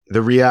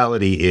The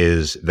reality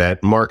is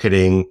that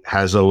marketing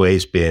has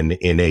always been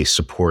in a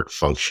support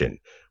function.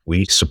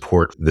 We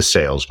support the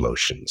sales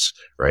motions,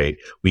 right?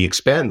 We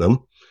expand them.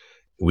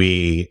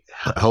 We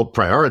help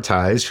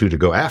prioritize who to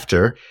go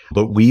after,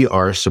 but we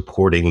are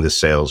supporting the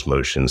sales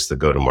motions, the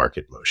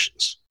go-to-market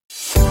motions.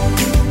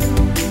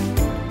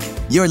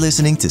 You're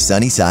listening to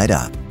Sunny Side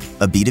Up,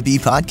 a B2B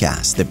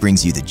podcast that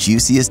brings you the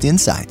juiciest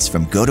insights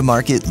from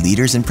go-to-market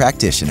leaders and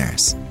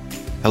practitioners.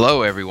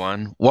 Hello,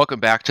 everyone. Welcome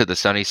back to the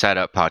Sunny Side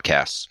Up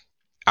podcast.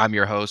 I'm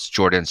your host,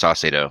 Jordan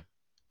Saucedo.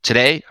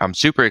 Today, I'm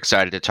super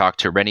excited to talk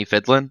to Rennie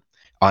Fidlin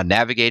on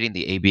navigating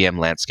the ABM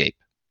landscape.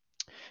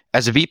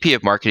 As a VP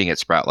of marketing at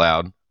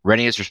SproutLoud,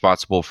 Rennie is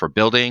responsible for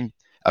building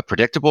a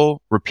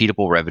predictable,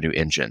 repeatable revenue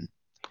engine.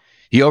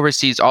 He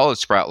oversees all of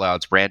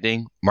SproutLoud's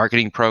branding,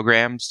 marketing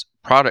programs,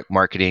 product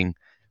marketing,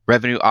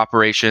 revenue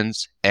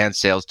operations, and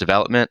sales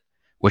development,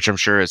 which I'm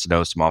sure is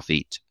no small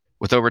feat.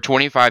 With over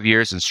 25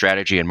 years in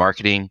strategy and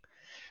marketing,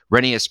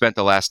 Rennie has spent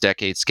the last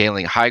decade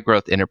scaling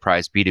high-growth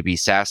enterprise B2B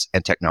SaaS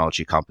and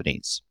technology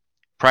companies.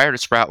 Prior to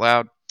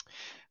SproutLoud,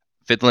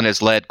 Fidlin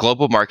has led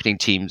global marketing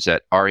teams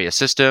at Aria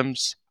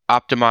Systems,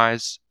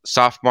 Optimize,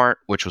 Softmart,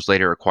 which was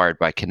later acquired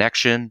by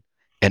Connection,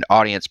 and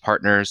Audience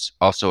Partners,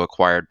 also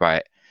acquired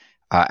by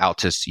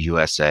Altus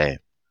USA.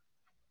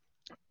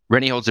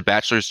 Rennie holds a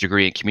bachelor's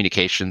degree in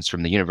communications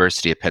from the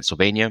University of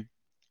Pennsylvania.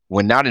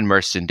 When not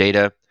immersed in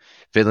data,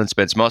 Fidlin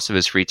spends most of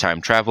his free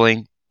time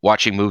traveling,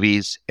 watching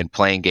movies, and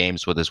playing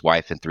games with his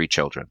wife and 3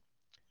 children.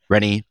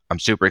 Rennie, I'm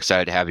super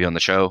excited to have you on the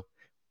show,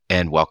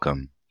 and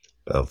welcome.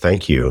 Well,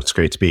 thank you. It's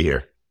great to be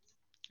here.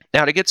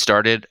 Now, to get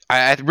started,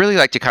 I'd really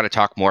like to kind of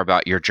talk more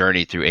about your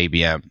journey through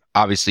ABM.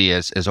 Obviously,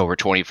 as over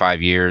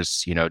 25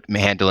 years,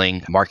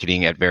 handling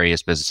marketing at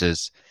various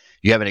businesses,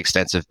 you have an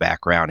extensive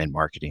background in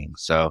marketing.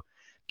 So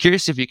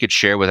curious if you could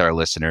share with our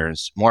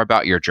listeners more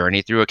about your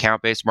journey through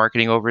account-based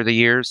marketing over the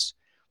years,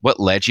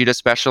 what led you to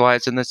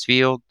specialize in this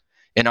field,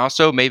 and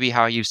also maybe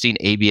how you've seen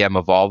ABM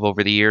evolve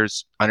over the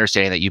years,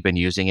 understanding that you've been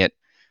using it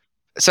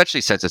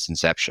essentially since its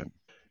inception.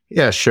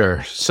 Yeah,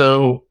 sure.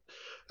 So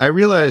I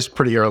realized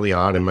pretty early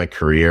on in my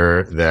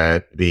career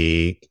that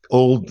the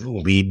old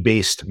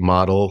lead-based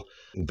model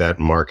that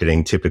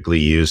marketing typically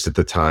used at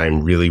the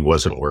time really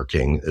wasn't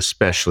working,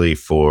 especially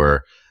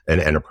for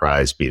an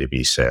enterprise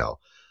B2B sale.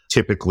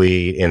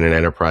 Typically, in an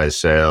enterprise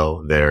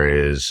sale, there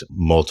is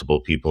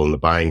multiple people in the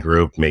buying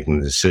group making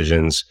the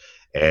decisions,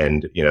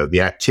 and the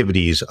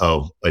activities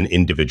of an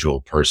individual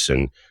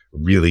person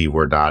really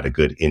were not a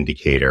good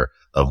indicator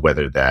of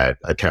whether that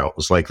account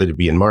was likely to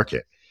be in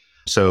market.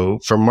 So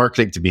for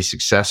marketing to be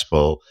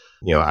successful,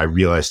 I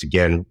realized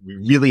again, we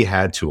really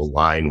had to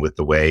align with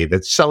the way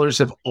that sellers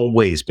have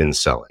always been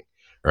selling,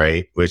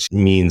 right? Which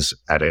means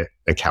at an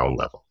account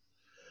level.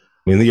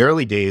 In the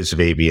early days of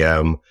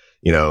ABM,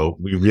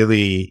 we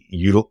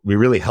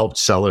really helped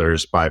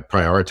sellers by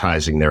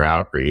prioritizing their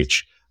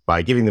outreach,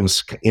 by giving them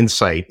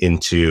insight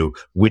into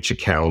which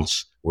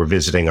accounts were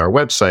visiting our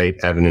website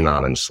at an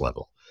anonymous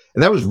level.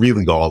 And that was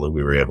really all that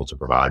we were able to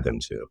provide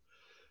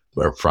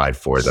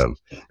for them.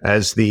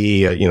 As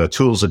the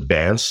tools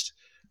advanced,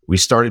 we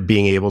started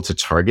being able to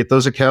target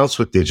those accounts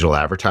with digital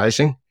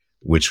advertising,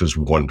 which was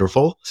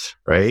wonderful,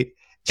 right?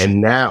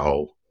 And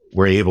now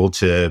we're able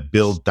to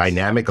build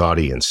dynamic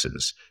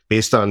audiences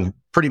based on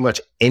pretty much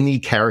any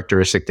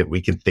characteristic that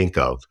we can think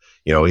of,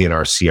 in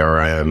our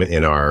CRM,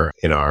 in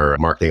our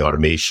marketing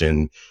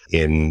automation,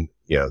 in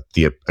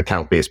the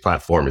account-based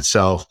platform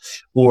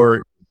itself,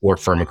 or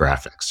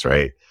firmographics,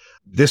 right?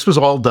 This was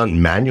all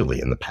done manually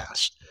in the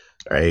past,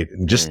 right?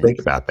 Just think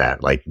about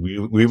that. Like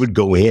we would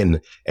go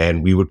in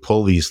and we would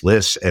pull these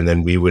lists, and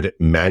then we would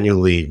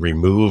manually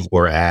remove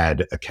or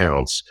add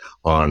accounts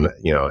on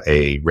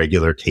a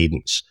regular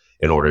cadence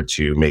in order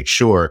to make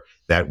sure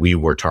that we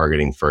were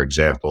targeting, for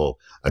example,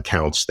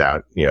 accounts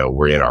that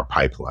were in our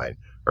pipeline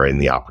or in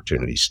the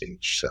opportunity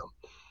stage. So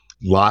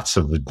lots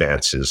of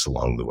advances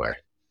along the way.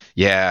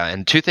 Yeah.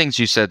 And 2 things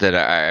you said that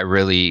I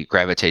really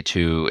gravitate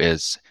to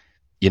is,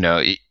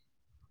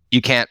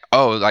 you can't,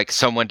 like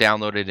someone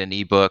downloaded an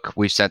ebook,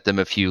 we've sent them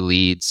a few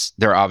leads,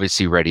 they're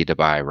obviously ready to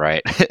buy,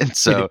 right? And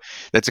so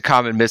that's a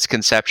common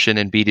misconception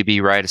in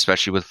B2B, right?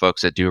 Especially with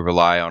folks that do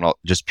rely on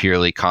just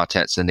purely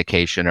content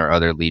syndication or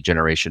other lead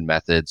generation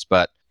methods.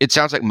 But it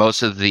sounds like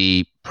most of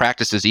the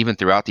practices, even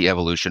throughout the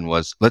evolution,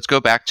 was let's go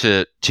back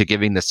to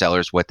giving the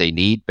sellers what they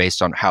need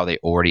based on how they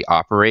already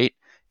operate,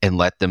 and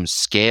let them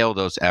scale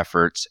those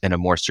efforts in a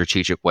more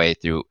strategic way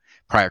through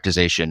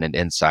prioritization and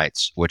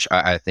insights, which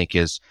I think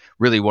is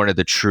really one of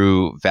the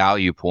true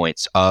value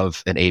points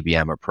of an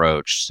ABM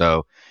approach.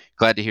 So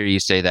glad to hear you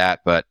say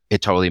that, but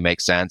it totally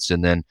makes sense.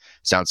 And then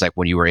sounds like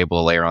when you were able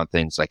to layer on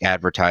things like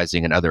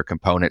advertising and other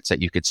components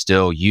that you could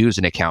still use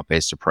an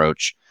account-based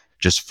approach,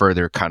 just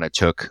further kind of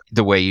took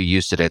the way you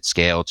used it at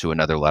scale to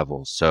another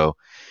level. So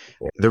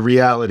the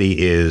reality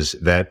is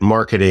that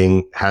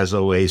marketing has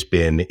always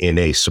been in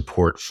a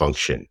support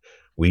function.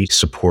 We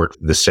support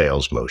the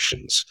sales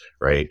motions,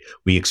 right?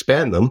 We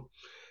expand them.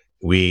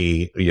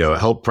 We,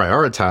 help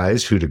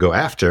prioritize who to go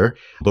after,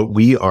 but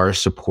we are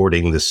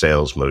supporting the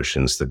sales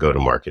motions, the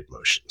go-to-market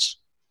motions.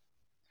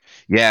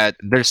 Yeah,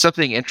 there's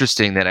something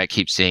interesting that I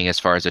keep seeing as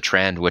far as a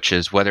trend, which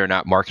is whether or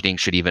not marketing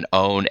should even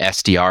own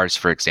SDRs,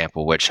 for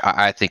example, which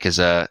I think is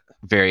a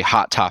very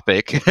hot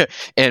topic,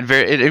 and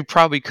it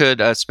probably could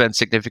spend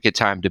significant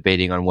time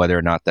debating on whether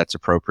or not that's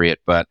appropriate.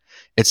 But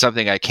it's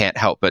something I can't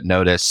help but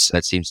notice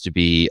that seems to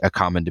be a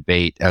common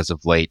debate as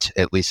of late,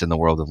 at least in the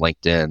world of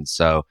LinkedIn.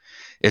 So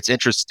it's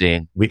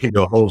interesting. We can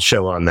do a whole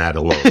show on that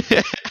alone.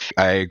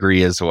 I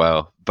agree as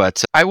well.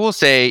 But I will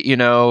say,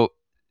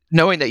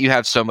 knowing that you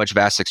have so much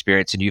vast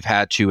experience and you've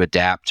had to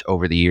adapt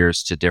over the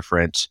years to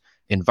different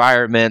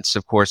environments,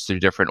 of course, through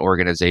different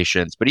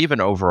organizations, but even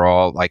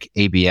overall, like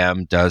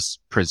ABM does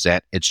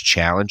present its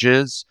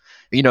challenges.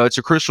 It's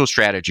a crucial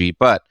strategy,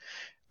 but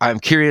I'm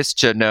curious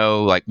to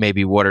know, like,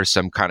 maybe what are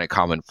some kind of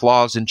common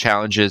flaws and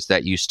challenges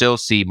that you still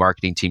see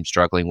marketing teams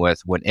struggling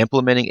with when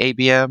implementing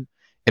ABM?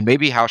 And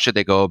maybe how should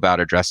they go about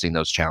addressing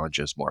those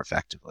challenges more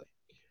effectively?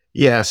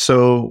 Yeah.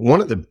 So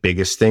one of the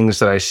biggest things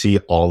that I see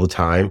all the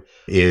time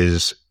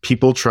is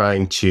people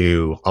trying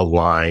to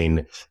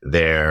align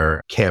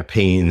their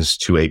campaigns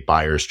to a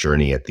buyer's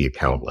journey at the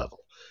account level,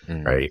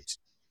 right?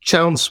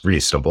 Sounds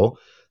reasonable.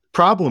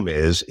 Problem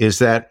is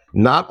that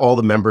not all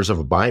the members of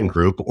a buying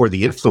group or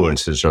the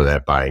influencers of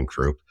that buying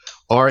group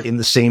are in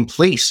the same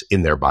place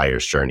in their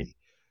buyer's journey.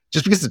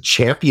 Just because the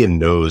champion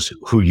knows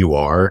who you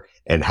are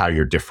and how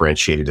you're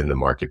differentiated in the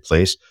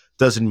marketplace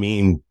doesn't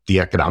mean the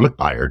economic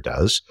buyer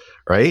does,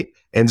 right?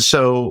 And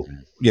so,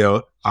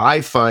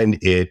 I find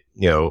it,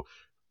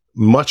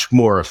 much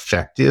more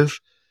effective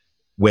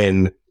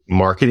when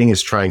marketing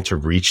is trying to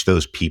reach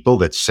those people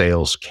that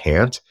sales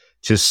can't,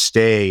 to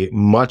stay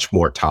much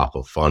more top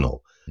of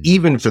funnel,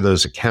 even for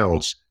those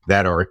accounts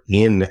that are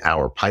in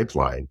our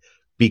pipeline,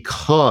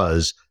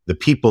 because the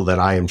people that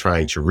I am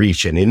trying to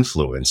reach and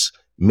influence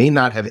may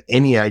not have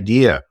any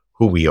idea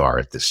who we are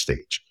at this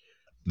stage.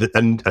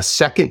 And a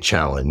second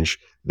challenge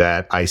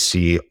that I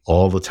see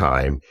all the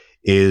time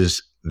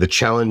is the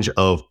challenge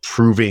of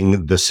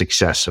proving the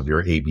success of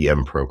your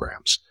ABM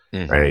programs,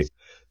 right?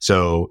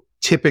 So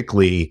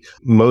typically,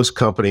 most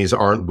companies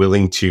aren't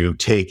willing to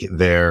take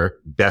their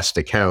best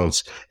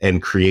accounts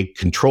and create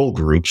control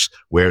groups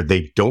where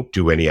they don't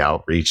do any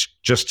outreach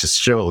just to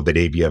show that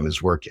ABM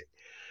is working.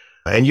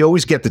 And you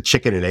always get the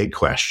chicken and egg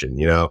question,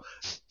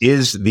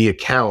 is the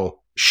account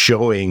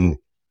showing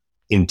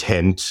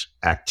intent,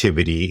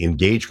 activity,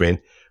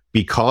 engagement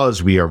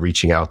because we are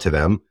reaching out to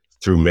them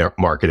through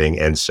marketing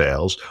and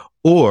sales?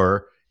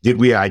 Or did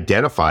we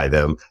identify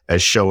them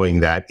as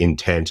showing that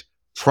intent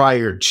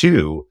prior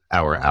to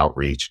our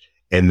outreach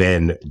and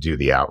then do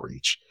the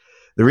outreach?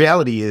 The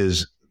reality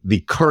is the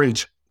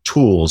current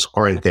tools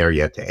aren't there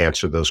yet to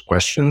answer those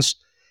questions.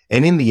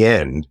 And in the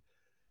end,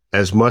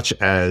 as much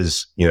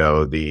as,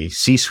 the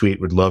C-suite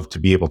would love to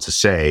be able to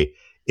say,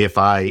 if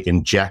I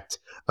inject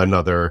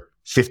another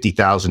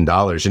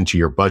 $50,000 into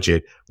your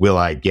budget, will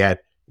I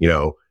get,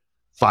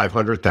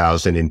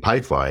 $500,000 in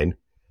pipeline?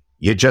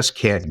 You just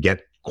can't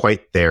get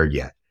quite there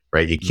yet,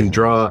 right? You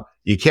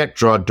can't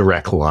draw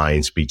direct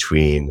lines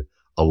between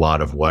a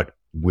lot of what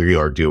we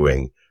are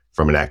doing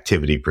from an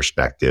activity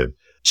perspective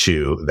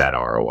to that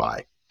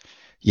ROI.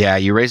 Yeah,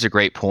 you raise a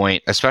great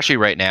point, especially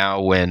right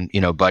now when,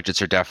 budgets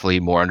are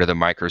definitely more under the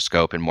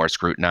microscope and more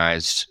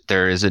scrutinized.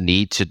 There is a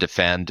need to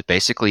defend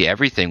basically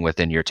everything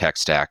within your tech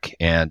stack.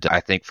 And I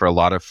think for a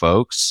lot of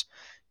folks,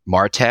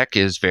 MarTech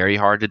is very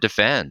hard to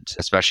defend,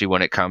 especially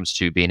when it comes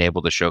to being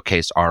able to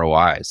showcase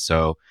ROIs.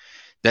 So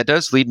that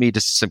does lead me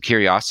to some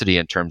curiosity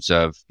in terms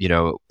of,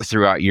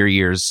 throughout your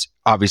years,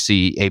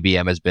 obviously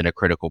ABM has been a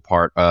critical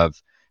part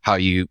of how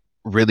you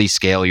really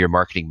scale your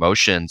marketing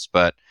motions.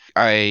 But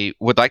I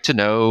would like to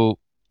know,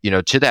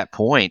 to that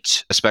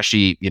point,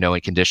 especially,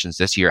 in conditions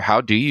this year,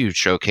 how do you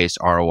showcase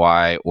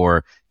ROI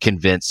or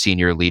convince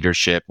senior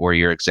leadership or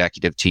your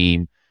executive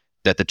team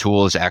that the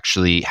tool is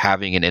actually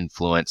having an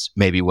influence,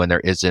 maybe when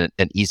there isn't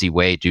an easy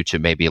way due to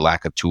maybe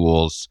lack of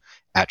tools,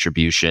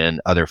 attribution,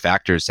 other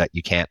factors that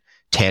you can't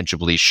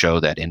tangibly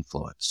show that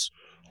influence?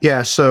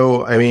 Yeah.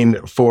 So,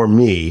 for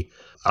me,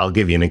 I'll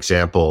give you an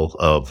example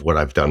of what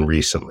I've done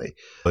recently.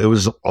 It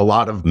was a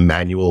lot of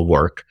manual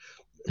work,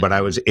 but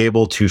I was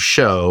able to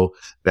show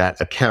that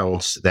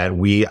accounts that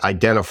we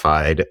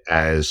identified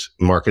as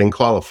marketing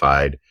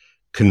qualified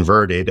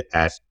converted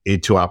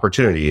into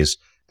opportunities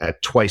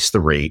at twice the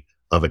rate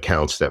of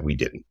accounts that we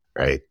didn't,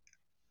 right?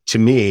 To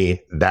me,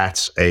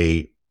 that's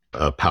a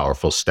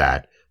powerful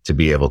stat to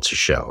be able to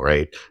show,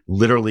 right?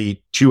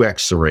 Literally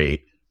 2x the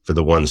rate for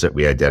the ones that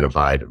we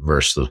identified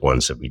versus the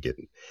ones that we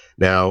didn't.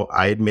 Now,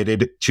 I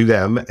admitted to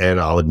them, and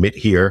I'll admit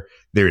here,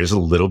 there is a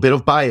little bit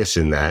of bias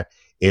in that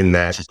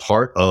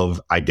part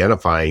of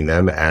identifying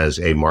them as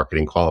a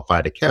marketing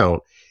qualified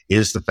account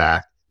is the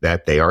fact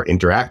that they are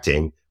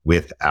interacting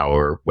with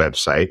our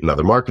website and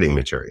other marketing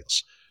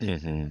materials.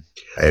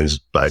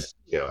 But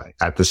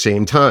at the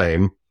same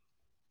time,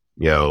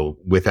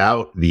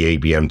 without the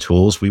ABM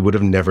tools, we would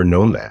have never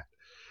known that.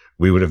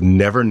 We would have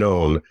never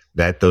known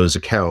that those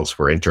accounts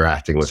were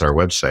interacting with our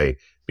website,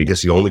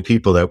 because the only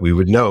people that we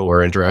would know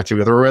are interacting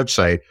with our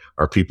website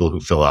are people who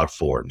fill out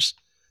forms.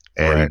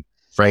 And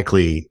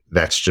frankly,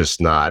 that's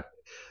just not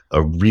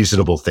a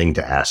reasonable thing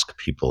to ask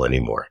people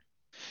anymore.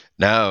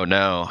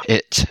 No.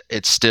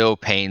 It still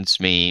pains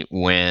me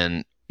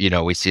when,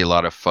 we see a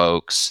lot of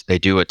folks, they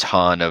do a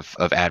ton of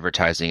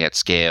advertising at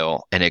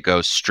scale and it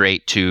goes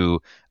straight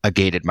to a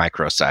gated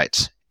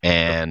microsite.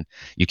 And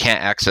you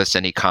can't access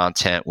any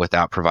content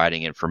without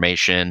providing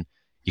information.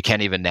 You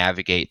can't even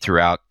navigate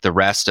throughout the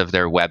rest of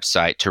their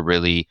website to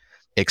really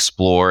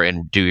explore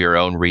and do your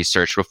own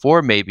research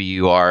before maybe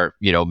you are,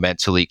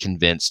 mentally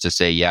convinced to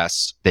say,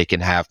 yes, they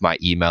can have my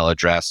email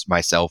address, my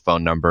cell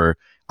phone number.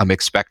 I'm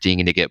expecting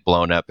it to get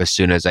blown up as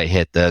soon as I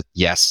hit the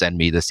yes, send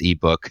me this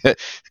ebook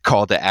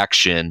call to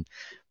action.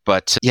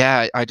 But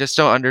yeah, I just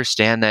don't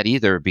understand that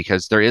either,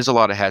 because there is a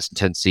lot of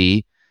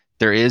hesitancy.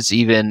 There is,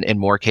 even in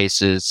more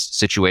cases,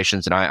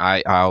 situations, and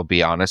I'll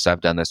be honest,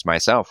 I've done this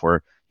myself,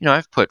 where,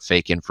 I've put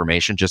fake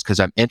information just because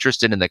I'm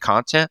interested in the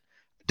content.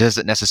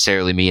 Doesn't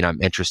necessarily mean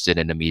I'm interested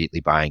in immediately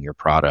buying your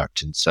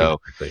product. And so,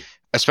 Exactly.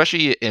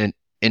 especially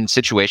in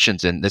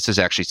situations, and this is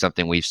actually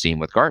something we've seen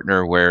with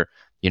Gartner, where,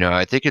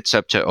 I think it's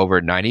up to over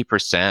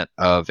 90%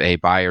 of a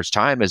buyer's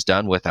time is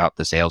done without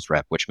the sales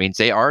rep, which means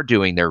they are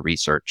doing their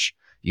research.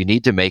 You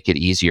need to make it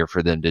easier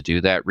for them to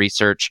do that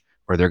research,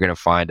 or they're going to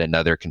find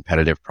another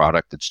competitive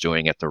product that's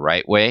doing it the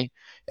right way.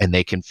 And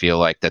they can feel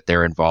like that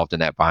they're involved in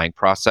that buying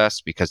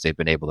process because they've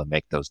been able to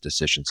make those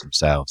decisions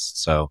themselves.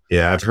 So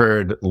Yeah, I've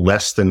heard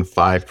less than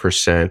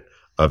 5%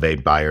 of a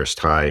buyer's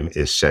time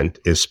is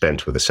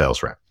spent with a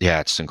sales rep. yeah,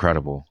 it's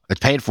incredible. It's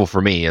painful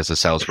for me as a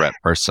sales rep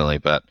personally,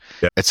 but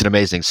Yeah. it's an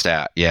amazing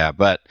stat. Yeah.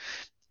 But,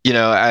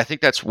 I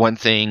think that's one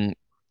thing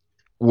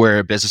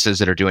where businesses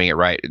that are doing it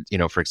right,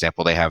 for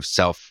example, they have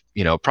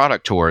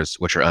product tours,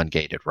 which are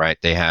ungated, right?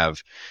 They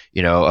have,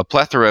 a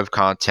plethora of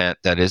content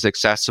that is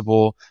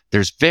accessible.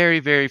 There's very,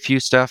 very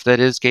few stuff that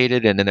is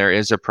gated, and then there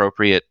is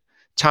appropriate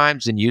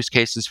times and use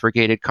cases for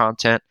gated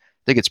content.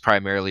 I think it's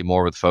primarily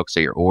more with folks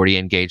that you're already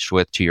engaged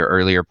with, to your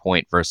earlier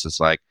point, versus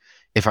like,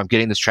 if I'm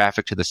getting this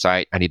traffic to the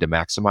site, I need to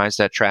maximize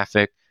that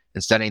traffic,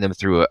 and sending them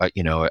through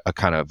a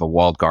kind of a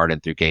walled garden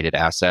through gated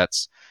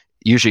assets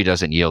usually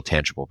doesn't yield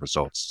tangible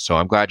results. So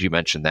I'm glad you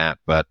mentioned that.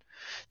 But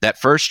that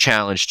first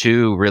challenge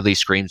too really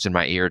screams in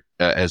my ear,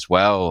 as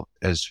well,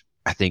 as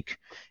I think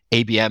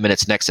ABM in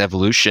its next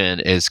evolution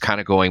is kind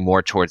of going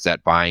more towards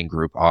that buying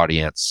group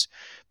audience.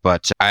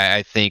 But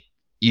I think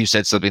you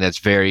said something that's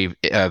very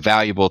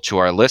valuable to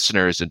our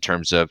listeners in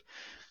terms of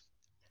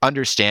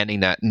understanding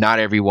that not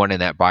everyone in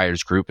that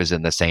buyer's group is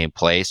in the same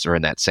place or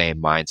in that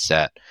same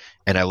mindset.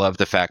 And I love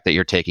the fact that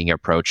you're taking an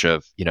approach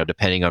of,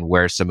 depending on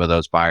where some of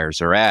those buyers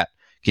are at,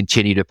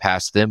 continue to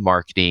pass them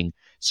marketing.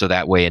 So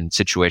that way, in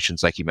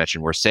situations like you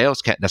mentioned, where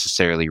sales can't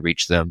necessarily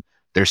reach them,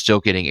 they're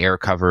still getting air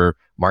cover.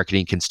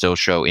 Marketing can still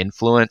show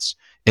influence.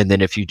 And then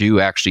if you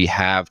do actually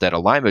have that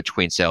alignment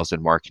between sales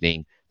and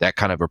marketing, that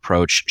kind of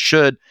approach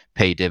should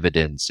pay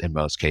dividends in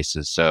most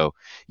cases. So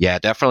yeah,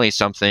 definitely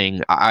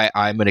something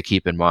I'm going to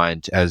keep in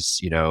mind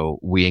as,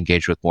 we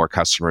engage with more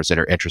customers that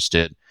are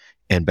interested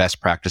in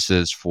best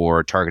practices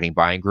for targeting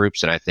buying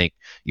groups. And I think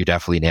you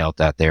definitely nailed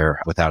that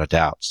there without a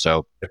doubt.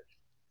 So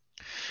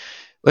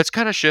let's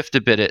kind of shift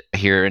a bit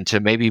here into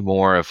maybe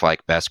more of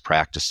like best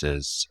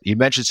practices. You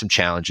mentioned some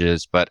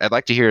challenges, but I'd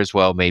like to hear as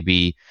well,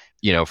 maybe,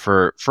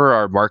 for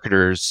our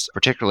marketers,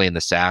 particularly in the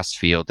SaaS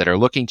field, that are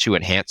looking to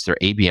enhance their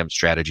ABM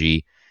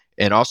strategy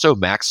and also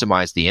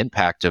maximize the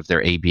impact of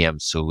their ABM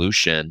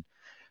solution.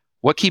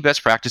 What key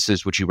best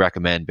practices would you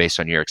recommend based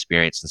on your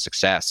experience and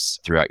success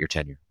throughout your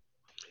tenure?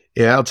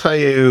 Yeah, I'll tell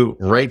you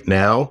right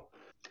now,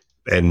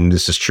 and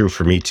this is true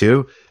for me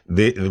too,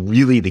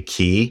 the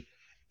key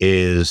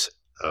is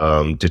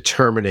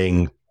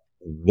determining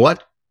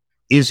what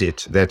is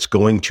it that's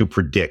going to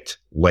predict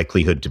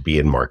likelihood to be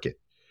in market.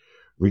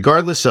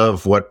 Regardless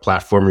of what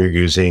platform you're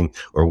using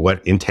or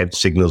what intent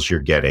signals you're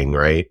getting,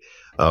 right?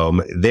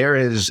 There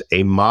is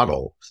a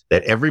model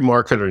that every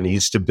marketer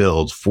needs to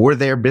build for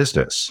their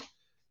business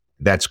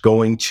that's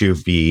going to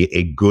be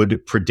a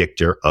good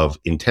predictor of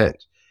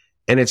intent.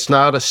 And it's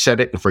not a set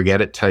it and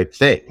forget it type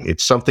thing.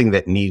 It's something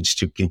that needs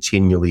to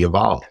continually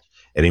evolve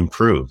and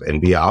improve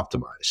and be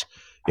optimized.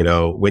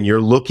 When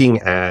you're looking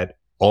at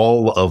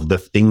all of the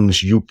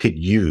things you could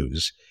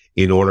use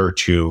in order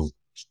to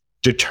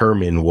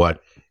determine what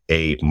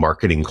a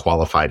marketing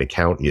qualified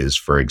account is,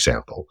 for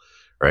example,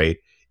 right?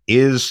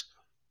 Is,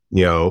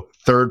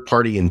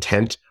 third-party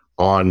intent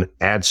on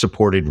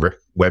ad-supported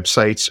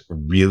websites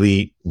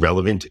really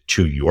relevant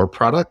to your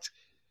product?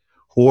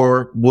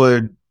 Or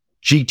would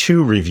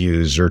G2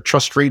 reviews or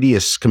trust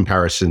radius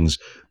comparisons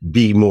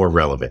be more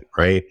relevant,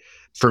 right?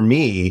 For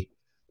me,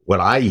 what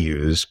I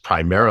use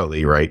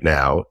primarily right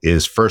now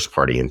is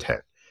first-party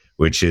intent,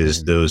 which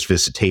is those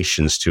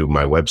visitations to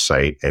my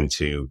website and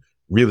to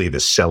really the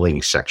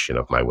selling section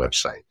of my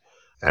website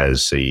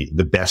as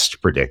the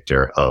best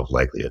predictor of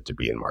likelihood to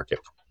be in market.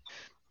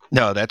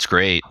 No, that's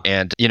great.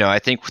 And, I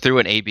think through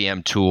an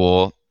ABM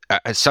tool,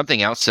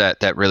 something else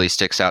that really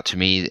sticks out to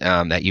me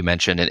that you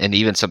mentioned, and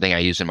even something I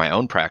use in my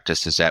own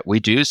practice, is that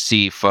we do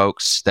see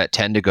folks that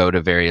tend to go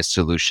to various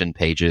solution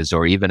pages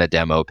or even a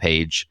demo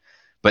page,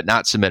 but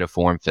not submit a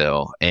form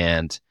fill.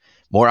 And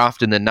more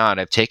often than not,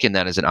 I've taken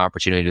that as an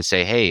opportunity to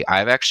say, hey,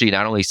 I've actually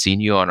not only seen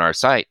you on our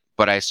site,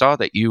 but I saw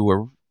that you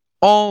were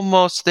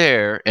almost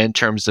there in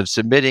terms of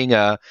submitting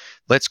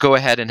let's go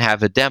ahead and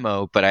have a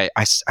demo, but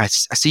I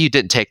see you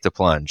didn't take the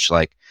plunge.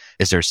 Like,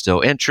 is there still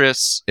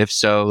interest? If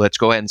so, let's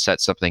go ahead and set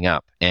something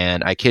up.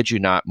 And I kid you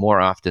not, more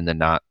often than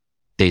not,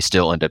 they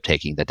still end up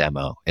taking the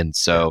demo. And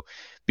so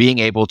being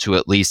able to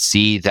at least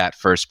see that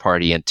first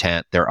party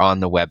intent, they're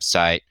on the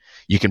website.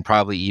 You can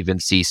probably even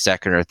see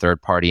second or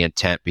third party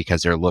intent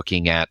because they're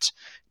looking at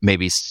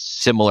maybe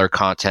similar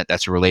content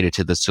that's related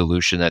to the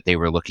solution that they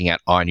were looking at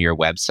on your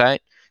website.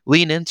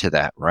 Lean into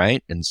that,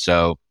 right? And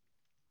so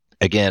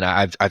again,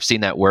 I've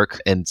seen that work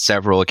in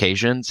several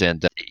occasions,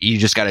 and you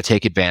just got to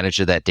take advantage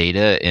of that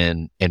data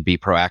and be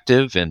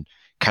proactive and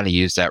kind of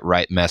use that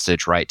right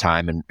message, right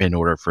time in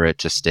order for it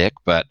to stick.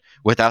 But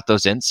without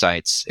those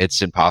insights,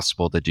 it's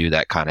impossible to do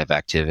that kind of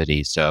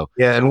activity. So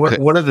yeah, and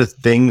one of the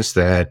things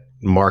that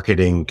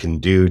marketing can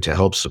do to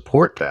help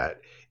support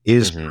that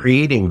is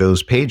creating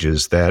those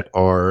pages that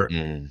are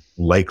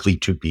likely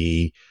to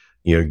be,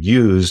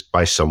 used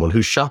by someone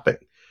who's shopping,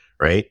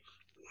 right?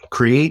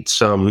 Create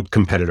some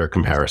competitor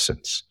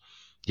comparisons.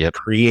 Yep.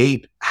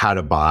 Create how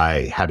to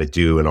buy, how to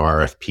do an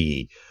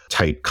RFP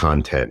type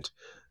content.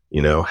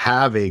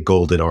 Have a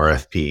golden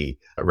RFP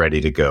ready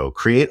to go.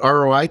 Create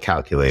ROI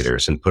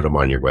calculators and put them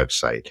on your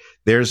website.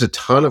 There's a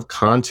ton of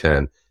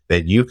content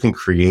that you can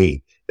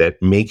create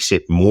that makes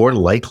it more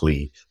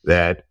likely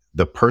that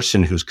the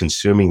person who's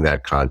consuming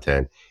that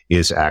content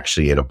is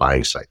actually in a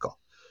buying cycle.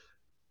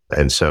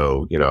 And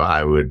so,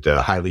 I would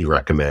highly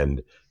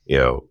recommend,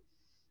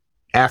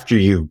 after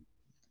you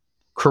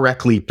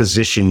correctly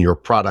position your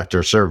product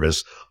or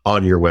service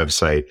on your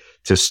website,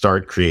 to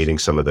start creating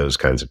some of those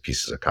kinds of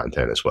pieces of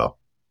content as well.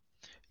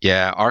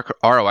 Yeah,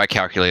 ROI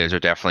calculators are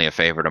definitely a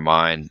favorite of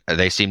mine.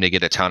 They seem to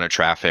get a ton of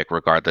traffic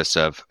regardless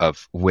of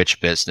which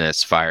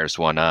business fires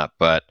one up.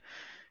 But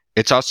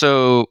it's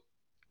also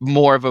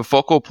more of a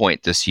focal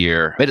point this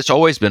year. But it's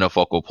always been a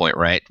focal point,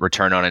 right?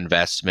 Return on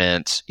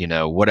investment.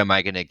 What am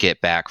I going to get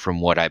back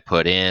from what I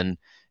put in?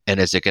 And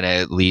is it going to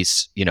at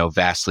least,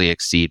 vastly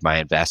exceed my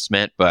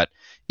investment? But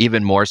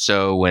even more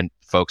so when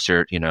folks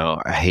are,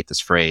 I hate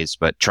this phrase,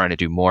 but trying to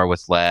do more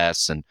with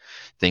less and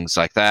things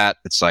like that.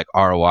 It's like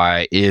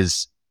ROI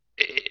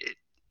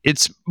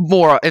it's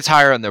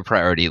higher on the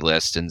priority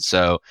list. And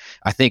so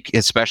I think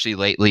especially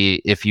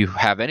lately, if you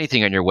have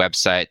anything on your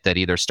website that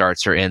either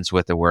starts or ends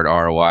with the word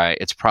ROI,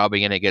 it's probably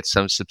going to get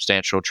some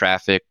substantial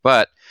traffic,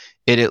 but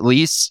it at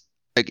least,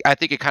 I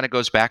think it kind of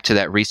goes back to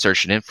that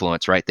research and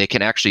influence, right? They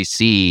can actually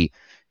see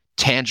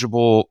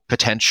tangible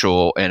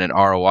potential in an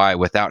ROI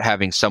without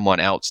having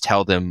someone else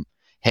tell them,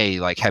 hey,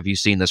 like, have you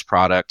seen this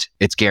product?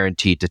 It's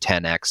guaranteed to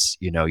 10x,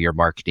 your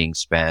marketing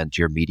spend,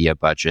 your media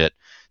budget.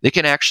 They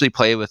can actually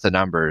play with the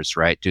numbers,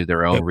 right? Do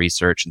their own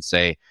research and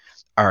say,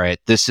 all right,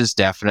 this is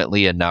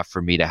definitely enough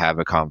for me to have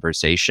a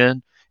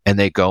conversation. And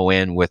they go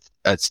in with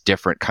a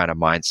different kind of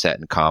mindset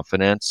and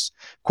confidence.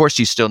 Of course,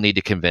 you still need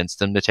to convince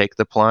them to take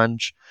the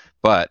plunge,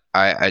 but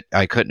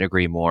I couldn't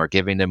agree more.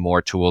 Giving them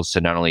more tools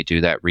to not only do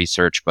that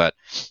research, but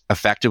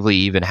effectively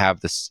even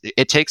have this.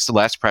 It takes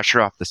less pressure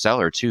off the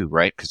seller too,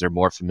 right? Because they're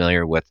more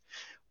familiar with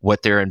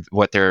what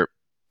they're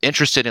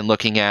interested in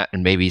looking at,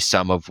 and maybe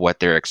some of what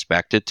they're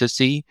expected to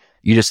see.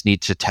 You just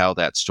need to tell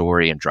that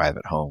story and drive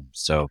it home.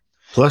 So,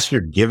 plus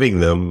you're giving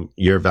them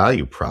your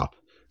value prop,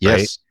 yes.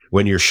 Right?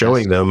 When you're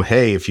showing them,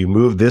 hey, if you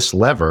move this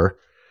lever,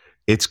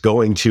 it's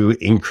going to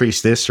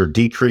increase this or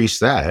decrease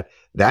that.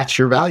 That's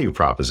your value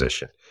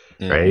proposition,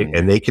 right?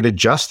 And they can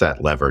adjust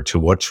that lever to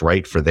what's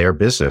right for their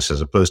business,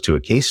 as opposed to a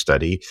case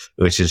study,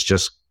 which is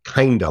just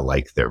kind of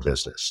like their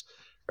business,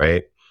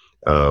 right?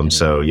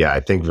 So yeah, I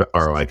think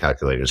ROI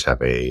calculators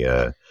have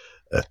a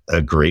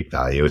great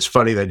value. It's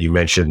funny that you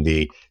mentioned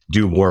the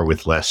do more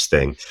with less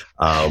thing.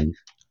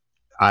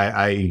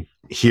 I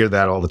hear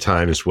that all the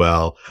time as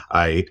well.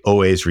 I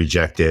always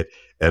reject it.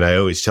 And I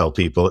always tell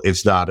people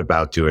it's not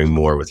about doing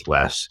more with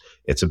less.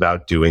 It's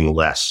about doing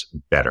less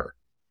better,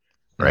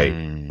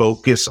 right?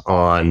 Focus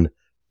on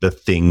the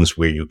things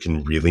where you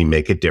can really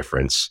make a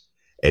difference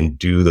and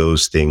do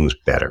those things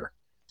better.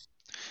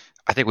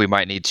 I think we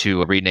might need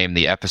to rename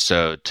the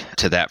episode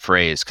to that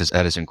phrase, because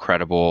that is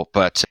incredible.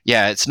 But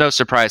yeah, it's no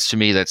surprise to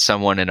me that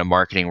someone in a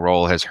marketing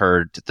role has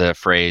heard the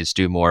phrase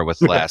do more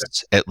with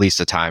less at least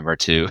a time or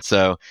two.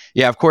 So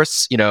yeah, of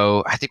course,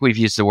 I think we've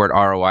used the word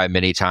ROI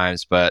many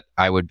times, but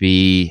I would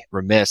be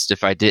remiss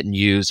if I didn't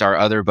use our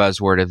other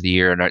buzzword of the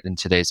year in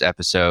today's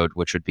episode,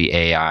 which would be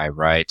AI,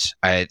 right?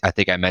 I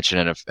think I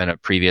mentioned in a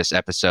previous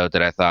episode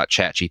that I thought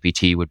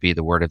ChatGPT would be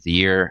the word of the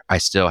year. I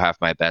still have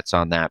my bets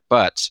on that,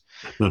 but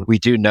we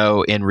do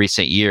know in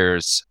recent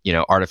years,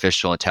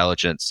 artificial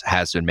intelligence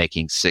has been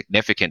making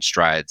significant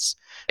strides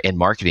in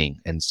marketing.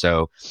 And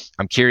so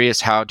I'm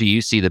curious, how do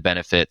you see the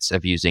benefits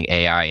of using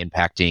AI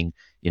impacting,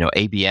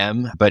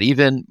 ABM, but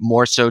even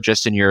more so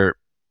just in your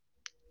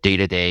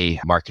day-to-day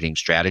marketing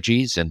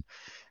strategies? And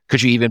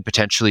could you even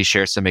potentially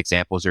share some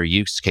examples or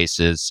use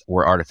cases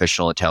where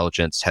artificial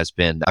intelligence has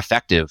been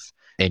effective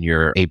in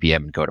your ABM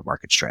and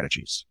go-to-market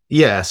strategies?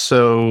 Yeah.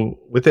 So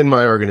within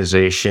my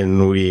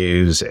organization, we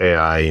use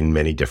AI in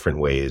many different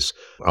ways.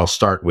 I'll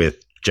start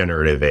with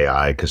generative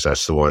AI because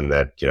that's the one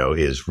that,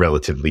 is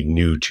relatively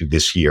new to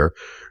this year,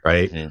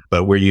 right? Mhm.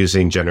 But we're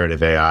using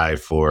generative AI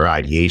for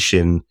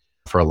ideation,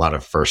 for a lot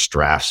of first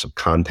drafts of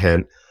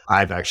content.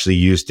 I've actually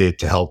used it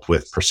to help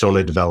with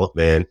persona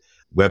development,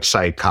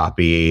 website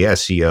copy,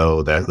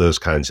 SEO, those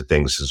kinds of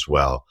things as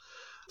well.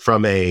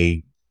 From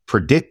a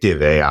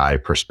predictive AI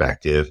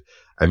perspective,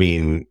 I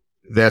mean,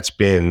 that's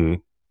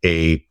been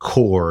a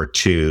core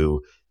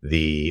to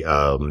the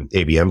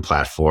ABM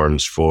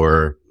platforms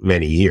for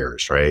many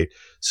years, right?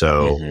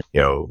 So,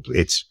 Mhm.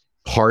 it's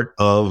part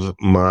of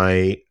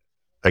my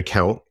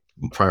account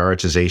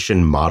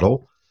prioritization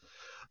model.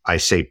 I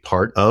say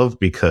part of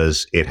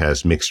because it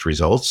has mixed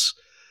results.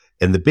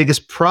 And the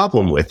biggest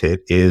problem with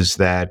it is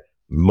that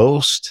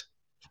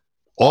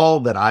all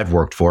that I've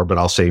worked for, but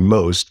I'll say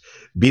most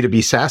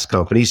B2B SaaS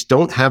companies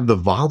don't have the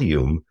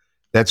volume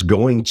that's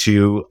going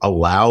to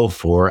allow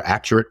for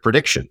accurate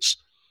predictions,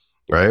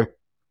 right?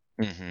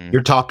 Mhm.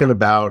 You're talking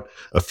about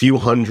a few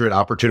hundred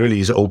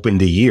opportunities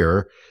opened a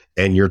year,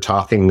 and you're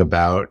talking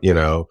about,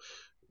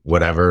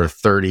 whatever,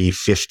 30,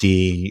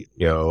 50,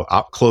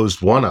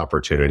 closed won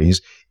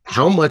opportunities.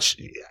 How much,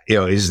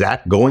 is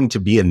that going to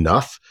be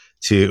enough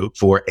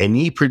for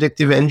any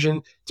predictive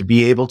engine to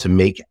be able to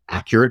make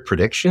accurate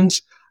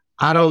predictions?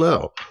 I don't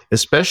know,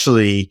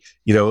 especially,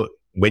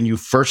 when you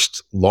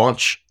first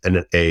launch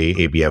a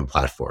ABM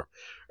platform,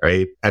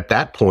 right? At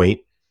that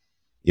point,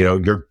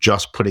 you're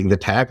just putting the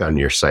tag on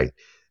your site.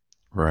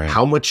 Right.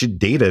 How much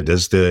data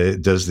does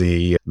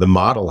the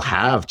model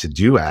have to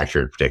do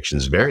accurate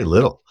predictions? Very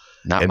little.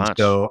 Not And much.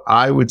 so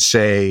I would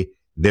say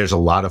there's a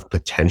lot of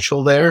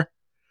potential there,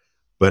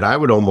 but I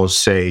would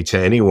almost say to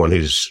anyone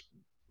who's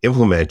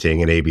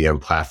implementing an ABM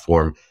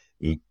platform,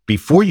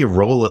 before you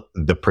roll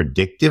the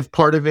predictive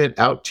part of it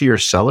out to your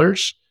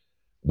sellers,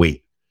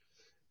 wait,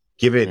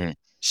 give it Mm.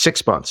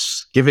 6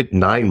 months, give it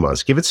 9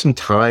 months, give it some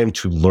time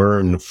to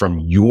learn from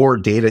your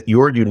data,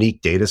 your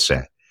unique data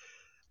set.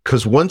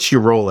 Because once you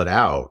roll it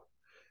out,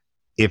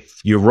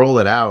 if you roll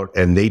it out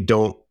and they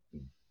don't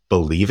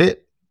believe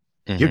it,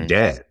 you're Mhm.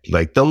 dead.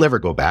 Like they'll never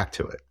go back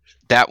to it.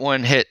 That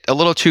one hit a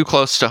little too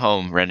close to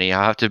home, Rennie.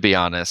 I have to be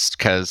honest,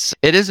 because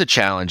it is a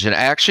challenge. And I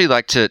actually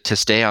like to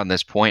stay on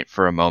this point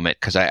for a moment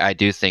because I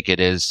do think it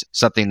is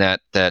something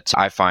that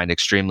I find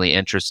extremely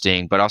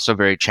interesting, but also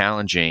very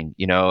challenging.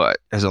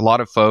 As a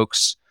lot of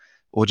folks,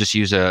 we'll just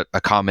use a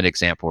common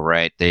example,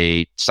 right?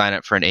 They sign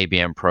up for an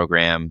ABM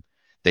program,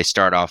 they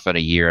start off at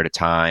a year at a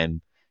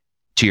time.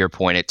 To your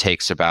point, it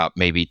takes about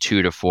maybe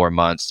 2 to 4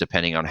 months,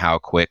 depending on how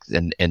quick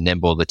and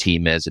nimble the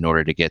team is in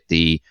order to get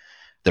the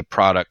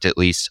product at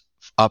least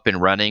up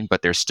and running,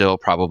 but there still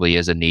probably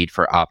is a need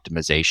for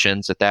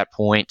optimizations at that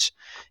point.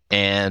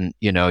 And,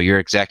 your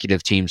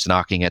executive team's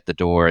knocking at the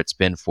door. It's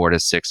been 4 to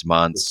 6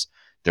 months.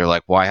 They're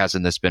like, why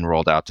hasn't this been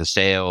rolled out to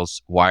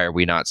sales? Why are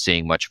we not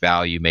seeing much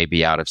value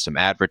maybe out of some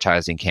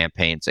advertising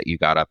campaigns that you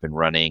got up and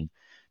running?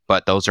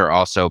 But those are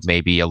also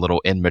maybe a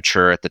little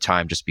immature at the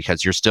time just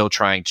because you're still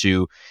trying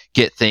to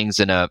get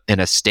things in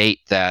a state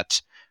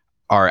that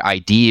are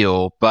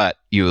ideal, but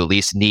you at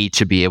least need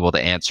to be able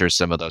to answer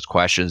some of those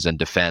questions and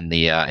defend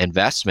the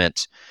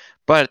investment.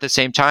 But at the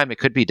same time, it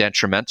could be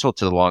detrimental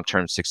to the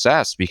long-term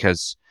success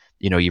because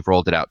you've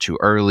rolled it out too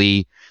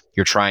early.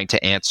 You're trying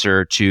to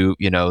answer to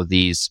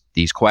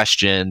these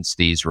questions,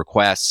 these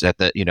requests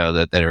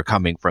that are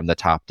coming from the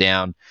top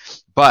down.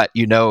 But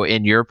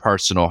in your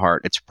personal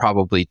heart, it's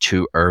probably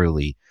too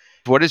early.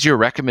 What is your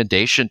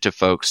recommendation to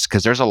folks?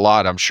 Because there's a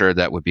lot, I'm sure,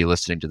 that would be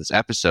listening to this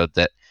episode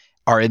that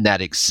are in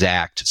that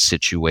exact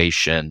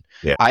situation.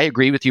 Yeah. I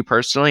agree with you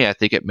personally. I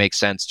think it makes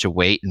sense to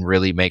wait and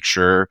really make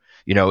sure,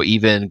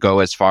 even go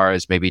as far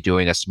as maybe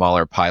doing a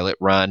smaller pilot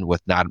run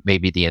with not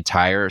maybe the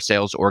entire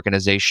sales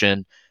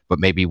organization, but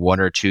maybe one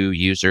or two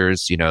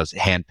users,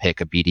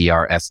 handpick a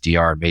BDR,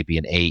 SDR, maybe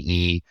an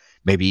AE,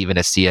 maybe even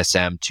a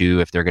CSM too,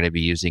 if they're going to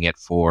be using it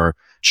for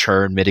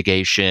churn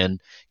mitigation,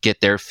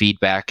 get their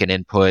feedback and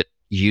input,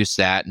 use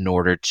that in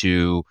order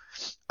to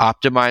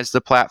optimize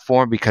the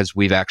platform because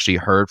we've actually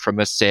heard from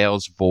a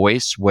sales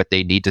voice what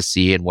they need to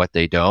see and what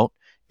they don't,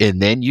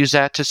 and then use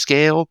that to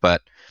scale.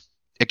 But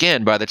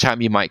again, by the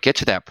time you might get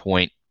to that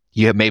point,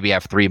 you maybe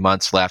have 3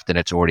 months left and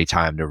it's already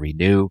time to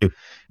renew,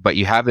 but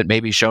you haven't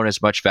maybe shown as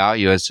much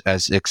value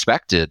as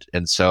expected.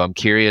 And so I'm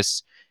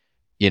curious,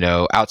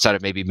 outside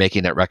of maybe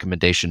making that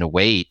recommendation to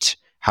wait,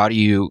 how do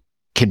you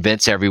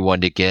convince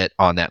everyone to get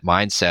on that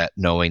mindset,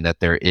 knowing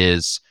that there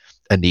is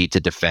a need to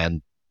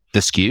defend the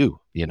SKU?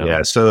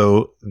 Yeah.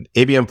 So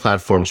ABM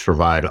platforms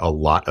provide a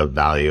lot of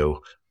value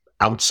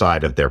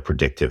outside of their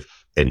predictive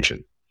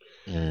engine.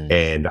 Mm.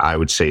 And I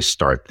would say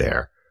start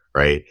there,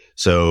 right?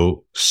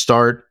 So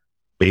start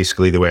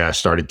basically the way I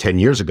started 10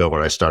 years ago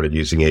when I started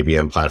using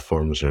ABM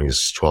platforms. I mean,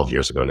 it's 12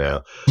 years ago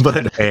now,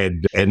 but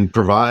and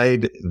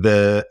provide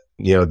that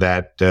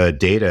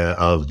data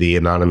of the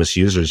anonymous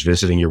users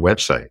visiting your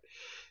website.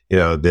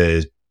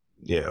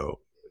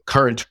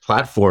 current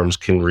platforms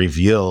can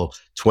reveal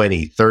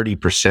 20,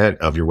 30%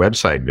 of your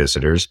website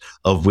visitors,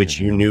 of which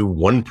you knew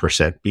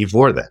 1%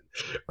 before then,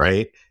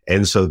 right?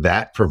 And so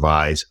that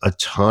provides a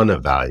ton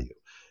of value,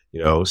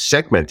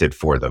 segment it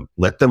for them.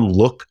 Let them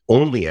look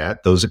only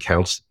at those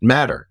accounts that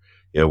matter,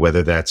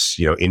 whether that's,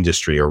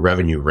 industry or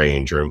revenue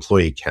range or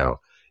employee count.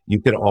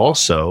 You can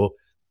also,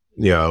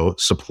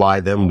 supply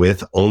them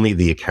with only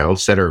the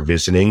accounts that are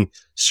visiting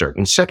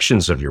certain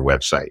sections of your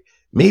website.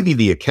 Maybe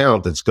the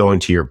account that's going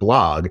to your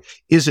blog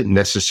isn't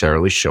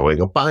necessarily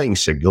showing a buying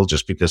signal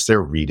just because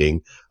they're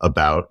reading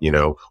about,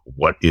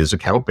 what is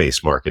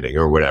account-based marketing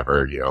or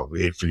whatever,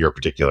 for your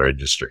particular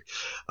industry.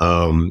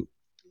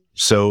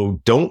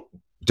 So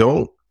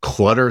don't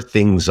clutter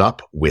things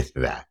up with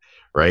that,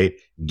 right?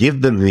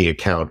 Give them the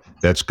account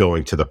that's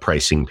going to the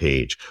pricing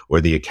page, or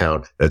the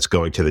account that's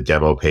going to the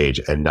demo page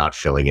and not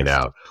filling it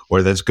out,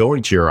 or that's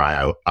going to your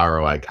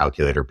ROI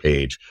calculator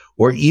page,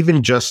 or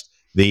even just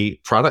the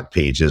product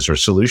pages or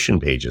solution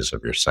pages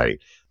of your site.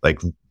 Like,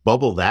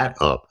 bubble that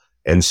up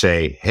and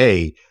say,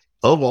 hey,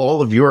 of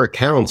all of your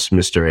accounts,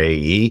 Mr.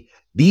 AE,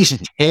 these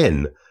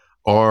 10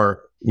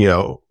 are,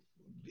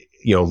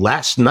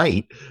 last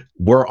night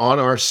were on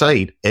our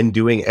site and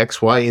doing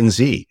X, Y, and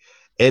Z.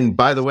 And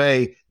by the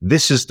way,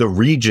 this is the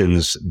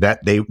regions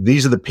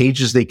these are the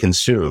pages they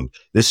consumed.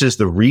 This is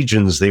the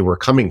regions they were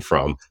coming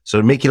from. So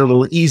to make it a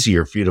little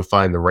easier for you to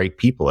find the right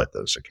people at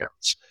those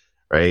accounts,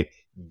 right?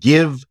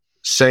 Give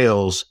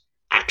sales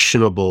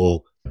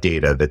actionable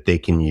data that they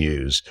can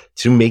use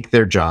to make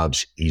their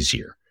jobs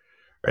easier,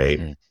 right?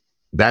 Mm-hmm.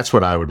 That's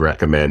what I would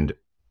recommend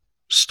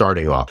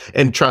starting off.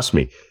 And trust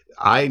me,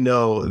 I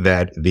know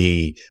that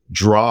the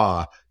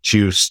draw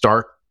to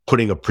start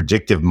putting a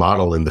predictive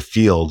model in the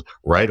field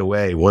right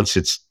away once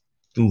it's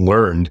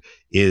learned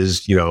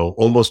is,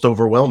 almost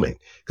overwhelming,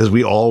 because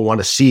we all want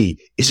to see,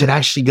 is it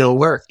actually going to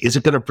work? Is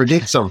it going to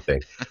predict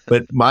something?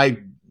 But my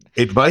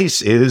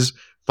advice is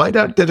find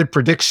out that it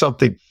predicts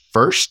something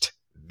first,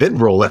 then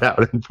roll it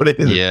out and put it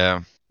in.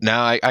 Yeah.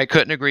 No, I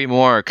couldn't agree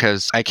more,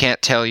 because I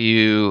can't tell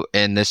you,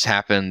 and this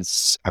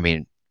happens, I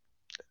mean,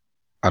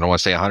 I don't want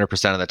to say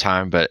 100% of the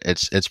time, but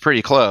it's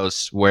pretty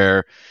close,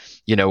 where,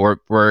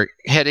 we're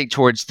heading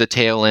towards the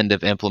tail end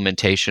of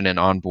implementation and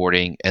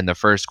onboarding. And the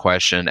first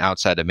question,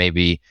 outside of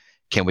maybe,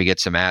 can we get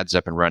some ads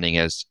up and running,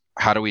 is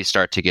how do we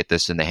start to get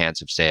this in the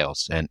hands of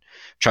sales? And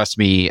trust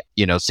me,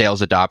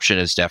 sales adoption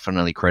is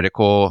definitely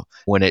critical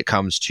when it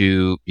comes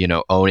to,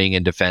 owning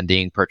and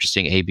defending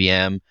purchasing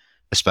ABM,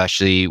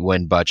 especially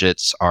when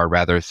budgets are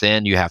rather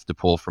thin. You have to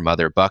pull from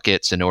other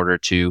buckets in order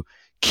to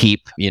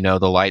keep, the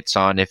lights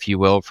on, if you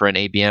will, for an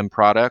ABM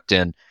product.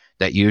 And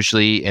that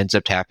usually ends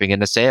up tapping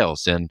into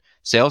sales. And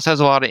sales has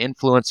a lot of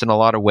influence and a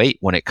lot of weight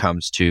when it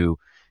comes to,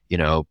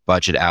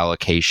 budget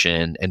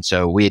allocation. And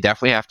so we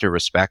definitely have to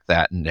respect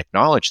that and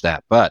acknowledge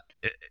that. But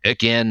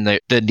again,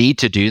 the need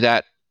to do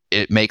that,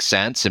 it makes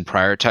sense, and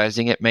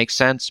prioritizing it makes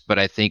sense. But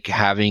I think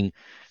having,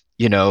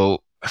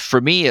 for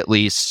me at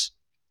least,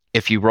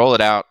 if you roll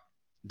it out,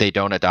 they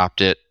don't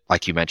adopt it,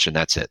 like you mentioned,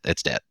 that's it.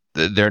 It's dead.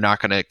 They're not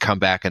going to come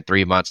back in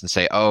 3 months and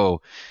say,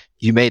 oh,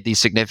 you made these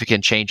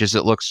significant changes.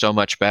 It looks so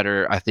much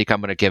better. I think I'm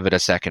going to give it a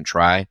second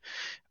try.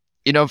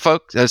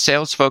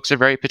 Sales folks are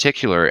very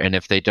particular. And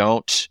if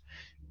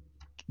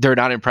they're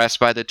not impressed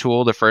by the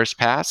tool the first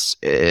pass,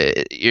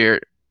 you're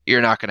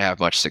not going to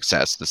have much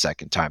success the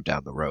second time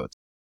down the road.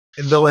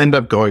 And they'll end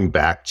up going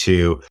back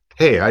to,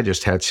 hey, I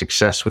just had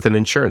success with an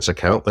insurance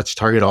account. Let's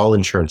target all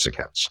insurance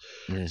accounts.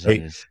 Mm-hmm.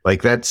 Right?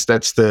 Like that's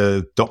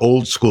the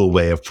old school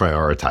way of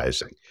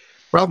prioritizing.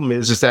 Problem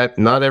is that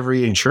not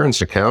every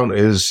insurance account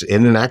is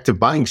in an active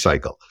buying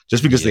cycle.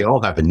 Just because they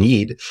all have a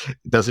need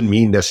doesn't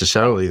mean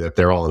necessarily that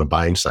they're all in a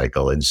buying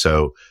cycle. And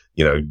so,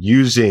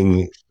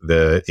 using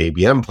the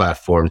ABM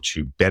platform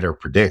to better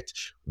predict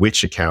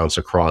which accounts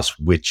across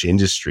which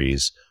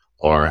industries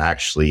are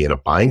actually in a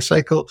buying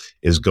cycle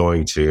is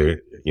going to,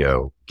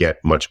 get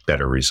much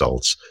better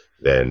results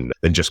than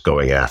just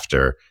going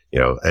after,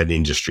 an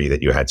industry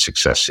that you had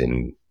success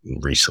in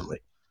recently.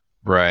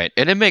 Right.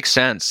 And it makes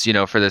sense,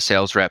 for the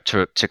sales rep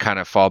to kind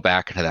of fall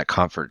back into that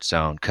comfort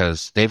zone,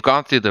 because they've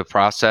gone through the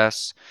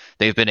process.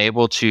 They've been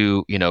able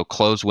to,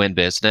 close win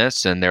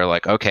business, and they're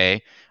like,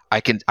 okay,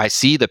 I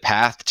see the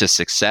path to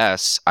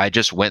success. I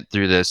just went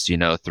through this,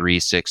 3,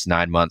 6,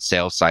 9 month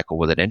sales cycle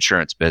with an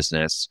insurance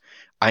business.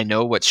 I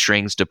know what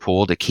strings to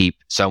pull to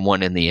keep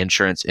someone in the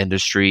insurance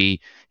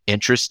industry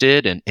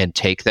interested and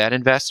take that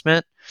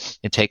investment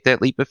and take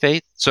that leap of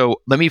faith.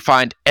 So let me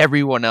find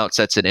everyone else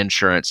that's in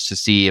insurance to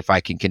see if I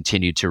can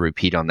continue to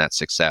repeat on that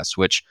success,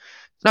 which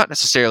is not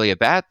necessarily a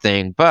bad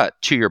thing. But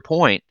to your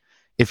point,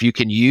 if you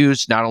can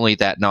use not only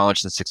that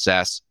knowledge and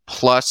success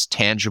plus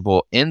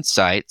tangible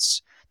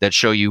insights that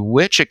show you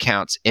which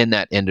accounts in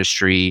that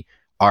industry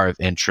are of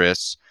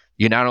interest,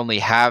 you not only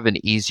have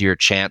an easier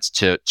chance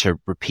to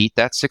repeat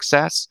that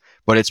success,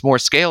 but it's more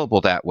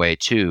scalable that way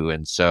too.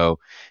 And so,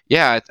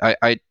 yeah,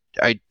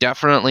 I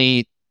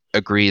definitely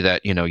agree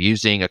that,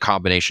 using a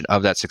combination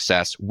of that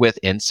success with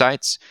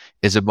insights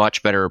is a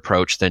much better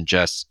approach than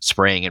just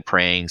spraying and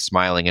praying,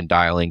 smiling and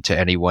dialing to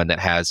anyone that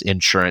has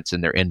insurance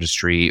in their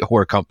industry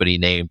or company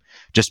name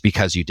just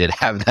because you did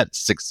have that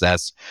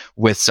success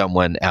with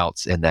someone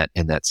else in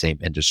that same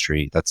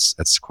industry.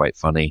 That's quite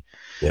funny.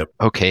 Yep.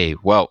 Okay,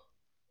 well,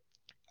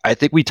 I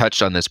think we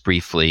touched on this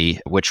briefly,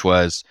 which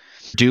was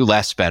do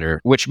less better,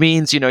 which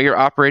means, you're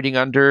operating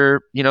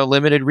under,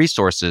 limited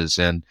resources.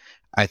 And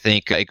I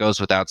think it goes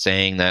without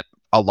saying that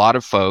a lot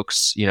of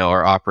folks,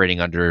 are operating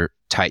under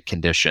tight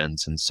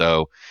conditions. And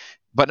so,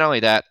 but not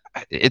only that,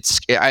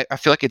 I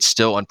feel like it's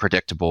still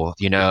unpredictable.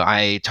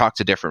 I talk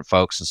to different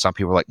folks and some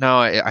people are like, no,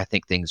 I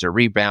think things are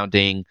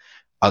rebounding.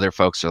 Other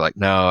folks are like,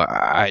 no,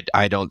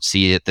 I don't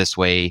see it this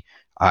way.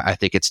 I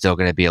think it's still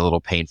going to be a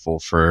little painful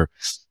for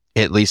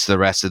at least the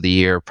rest of the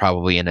year,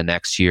 probably in the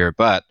next year.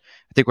 But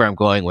I think where I'm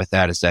going with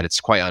that is that it's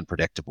quite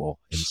unpredictable.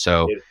 And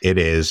so it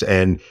is.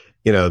 And,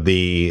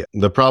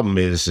 the problem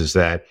is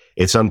that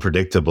it's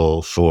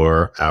unpredictable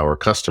for our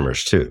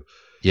customers too.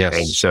 yes.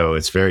 And so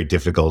it's very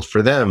difficult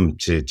for them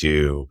to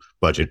do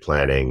budget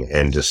planning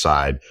and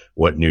decide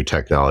what new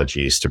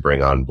technologies to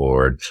bring on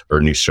board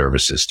or new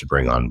services to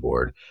bring on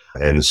board.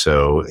 And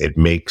so it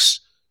makes,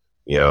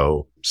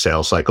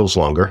 sales cycles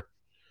longer.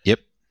 Yep.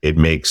 It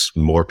makes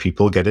more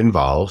people get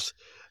involved.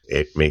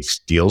 It makes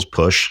deals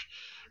push,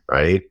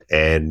 right?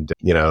 And,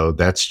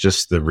 that's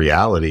just the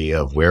reality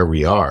of where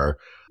we are.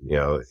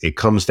 It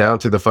comes down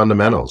to the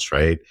fundamentals,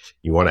 right?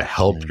 You want to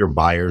help your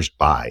buyers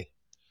buy,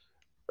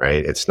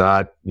 right? It's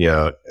not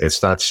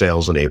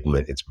sales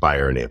enablement, it's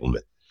buyer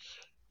enablement.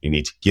 You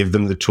need to give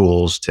them the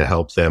tools to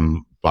help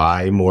them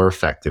buy more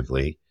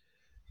effectively,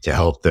 to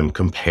help them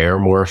compare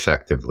more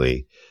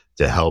effectively,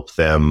 to help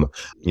them,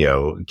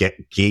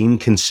 gain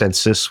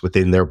consensus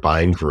within their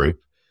buying group,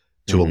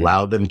 to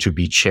allow them to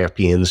be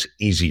champions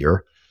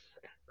easier,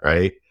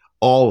 right?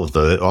 All of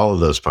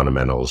those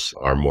fundamentals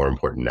are more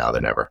important now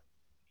than ever.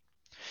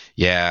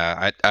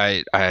 Yeah,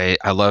 I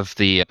love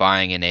the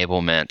buying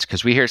enablement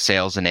because we hear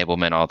sales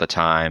enablement all the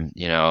time.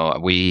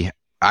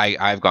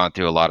 I've gone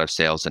through a lot of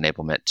sales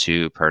enablement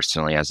too,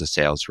 personally as a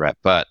sales rep.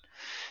 But,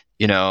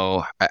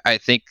 I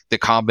think the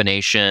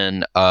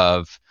combination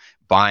of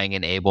buying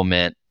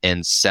enablement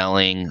and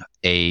selling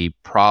a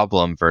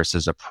problem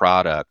versus a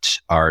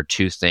product are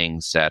two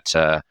things that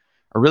are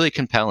really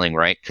compelling,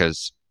 right?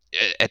 Because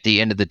at the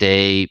end of the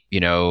day,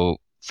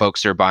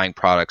 folks are buying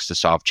products to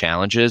solve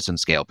challenges and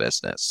scale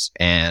business.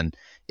 And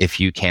if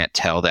you can't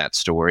tell that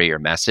story or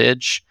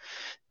message,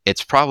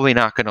 it's probably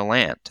not going to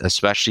land,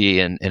 especially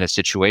in a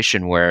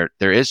situation where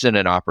there isn't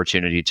an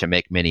opportunity to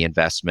make many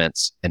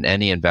investments, and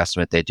any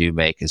investment they do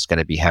make is going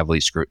to be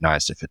heavily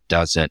scrutinized if it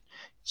doesn't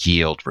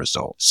yield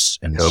results.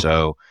 And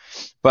so,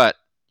 but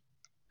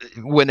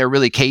when they're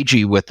really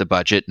cagey with the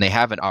budget and they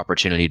have an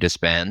opportunity to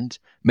spend,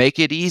 make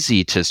it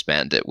easy to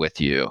spend it with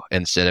you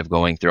instead of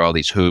going through all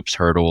these hoops,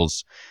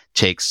 hurdles,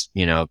 takes,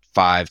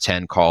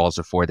 5-10 calls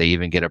before they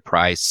even get a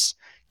price,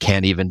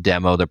 can't even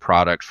demo the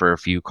product for a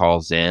few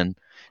calls in.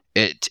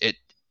 It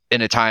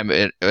in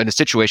a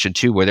situation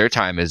too where their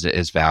time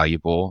is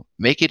valuable,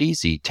 make it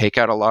easy, take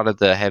out a lot of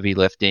the heavy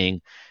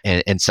lifting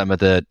and some of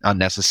the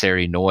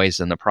unnecessary noise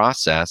in the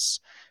process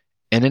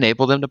and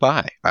enable them to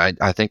buy.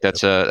 I think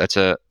that's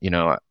a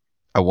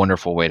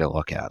wonderful way to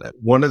look at it.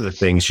 One of the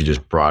things you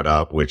just brought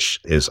up, which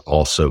is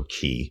also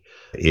key,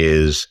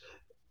 is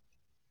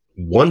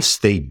once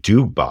they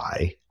do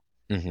buy,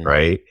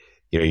 right?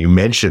 You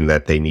mentioned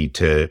that they need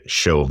to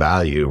show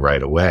value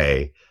right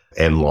away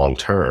and long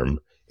term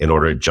in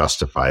order to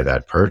justify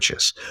that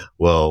purchase.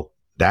 Well,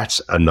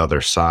 that's another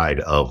side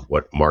of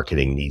what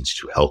marketing needs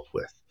to help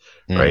with,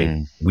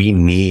 right? We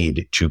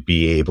need to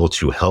be able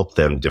to help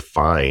them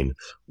define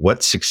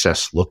what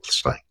success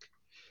looks like,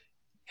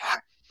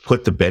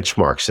 put the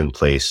benchmarks in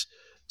place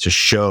to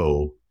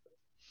show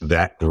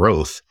that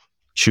growth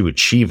to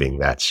achieving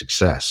that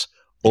success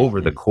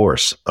over the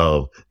course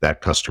of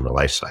that customer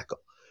lifecycle.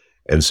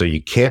 And so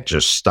you can't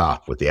just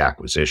stop with the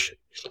acquisition.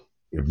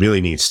 It really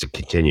needs to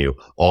continue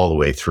all the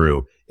way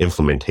through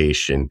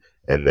implementation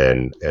and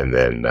then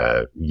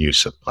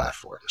use of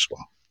platform as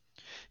well.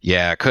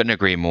 Yeah, I couldn't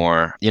agree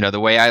more. The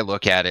way I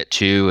look at it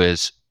too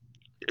is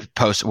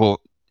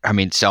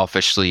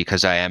selfishly,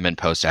 because I am in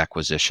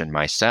post-acquisition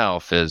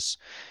myself, is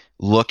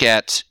look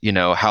at,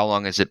 how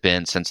long has it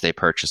been since they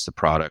purchased the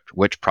product?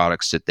 Which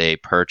products did they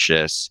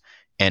purchase?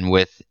 And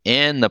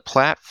within the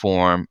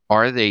platform,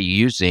 are they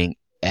using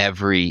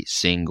every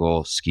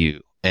single SKU?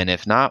 And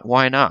if not,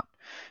 why not?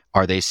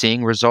 Are they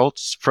seeing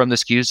results from the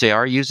SKUs they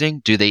are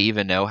using? Do they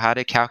even know how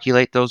to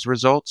calculate those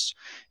results?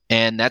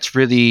 And that's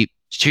really,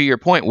 to your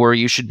point, where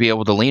you should be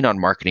able to lean on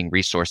marketing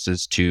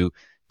resources to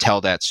tell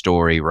that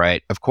story,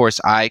 right? Of course,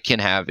 I can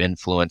have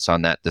influence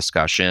on that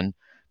discussion,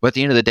 but at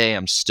the end of the day,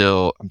 I'm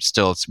still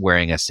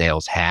wearing a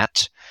sales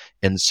hat.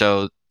 And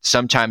so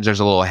sometimes there's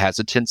a little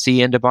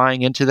hesitancy into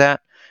buying into that.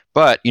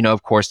 But,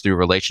 of course, through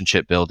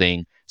relationship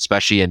building,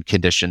 especially in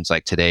conditions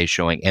like today,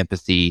 showing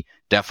empathy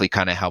definitely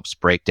kind of helps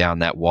break down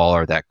that wall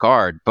or that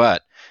guard.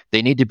 But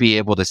they need to be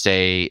able to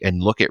say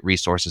and look at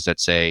resources that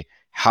say,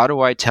 how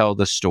do I tell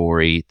the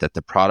story that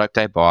the product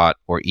I bought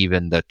or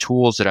even the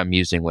tools that I'm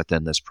using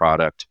within this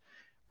product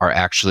are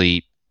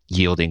actually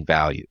yielding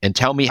value? And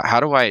tell me, how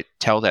do I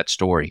tell that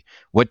story?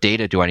 What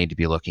data do I need to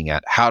be looking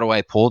at? How do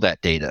I pull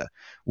that data?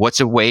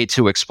 What's a way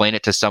to explain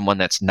it to someone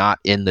that's not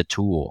in the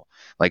tool?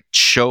 Like,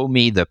 show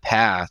me the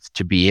path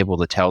to be able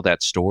to tell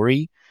that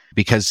story,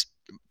 because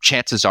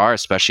chances are,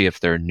 especially if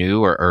they're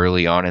new or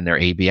early on in their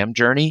ABM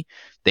journey,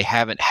 they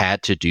haven't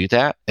had to do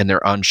that and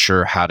they're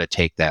unsure how to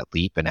take that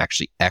leap and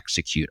actually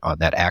execute on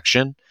that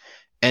action.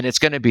 And it's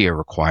going to be a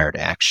required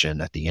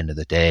action at the end of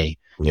the day.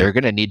 Yeah. They're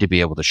going to need to be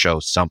able to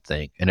show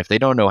something. And if they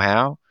don't know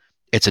how,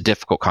 it's a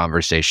difficult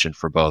conversation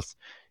for both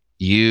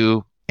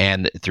you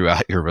and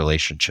throughout your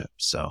relationship.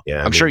 So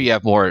Yeah, I'm sure you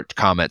have more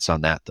comments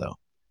on that, though.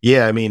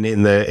 Yeah, I mean,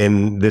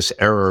 in this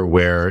era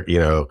where,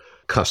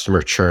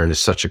 customer churn is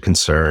such a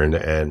concern,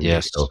 and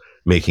Yes.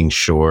 making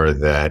sure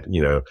that,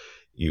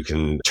 you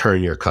can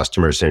turn your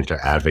customers into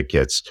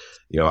advocates.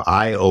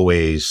 I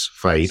always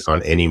fight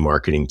on any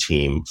marketing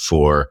team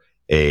for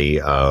a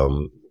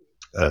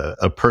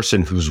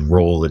person whose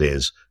role it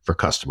is for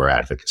customer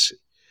advocacy.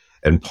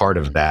 And part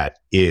of that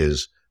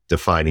is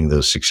defining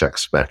those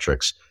success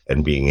metrics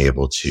and being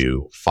able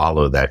to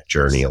follow that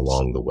journey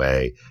along the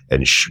way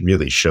and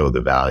really show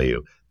the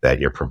value that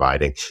you're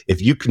providing.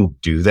 If you can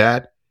do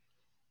that,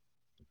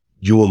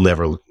 you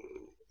will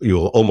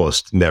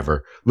almost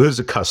never lose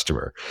a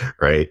customer,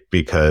 right?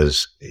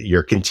 Because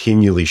you're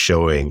continually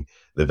showing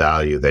the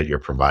value that you're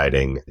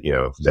providing,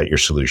 that your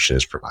solution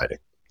is providing.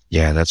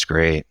 Yeah, that's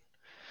great.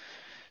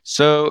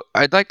 So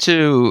I'd like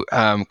to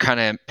kind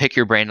of pick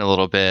your brain a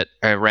little bit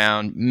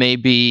around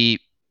maybe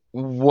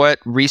what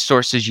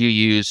resources you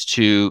use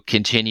to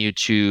continue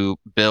to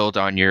build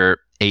on your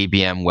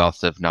ABM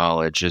wealth of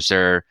knowledge. Is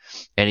there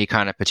any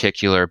kind of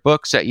particular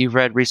books that you've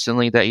read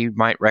recently that you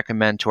might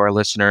recommend to our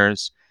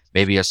listeners?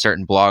 Maybe a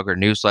certain blog or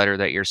newsletter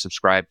that you're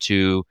subscribed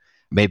to?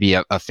 Maybe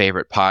a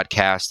favorite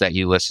podcast that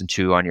you listen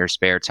to on your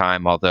spare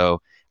time?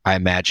 Although I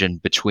imagine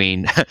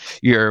between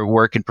your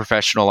work and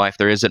professional life,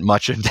 there isn't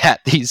much of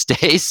that these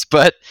days.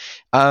 But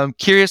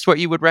curious what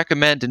you would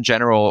recommend in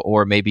general,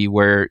 or maybe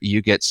where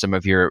you get some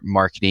of your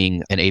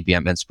marketing and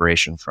ABM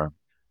inspiration from.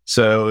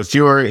 So if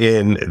you're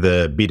in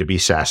the B2B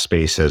SaaS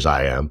space, as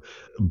I am,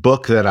 a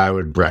book that I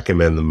would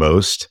recommend the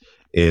most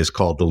is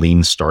called The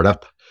Lean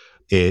Startup.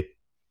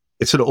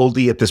 It's an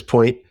oldie at this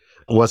point.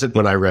 It wasn't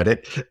when I read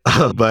it,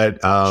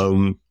 but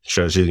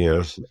shows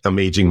you, I'm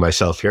aging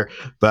myself here.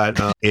 But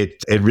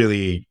it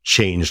really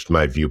changed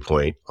my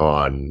viewpoint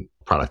on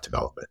product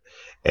development.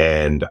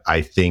 And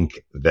I think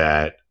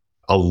that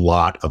a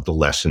lot of the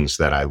lessons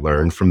that I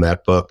learned from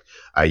that book,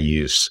 I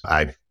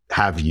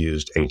have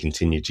used and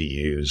continue to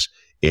use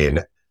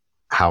in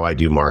how I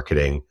do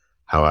marketing,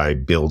 how I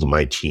build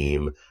my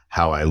team,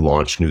 how I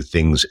launch new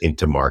things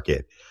into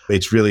market.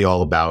 It's really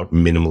all about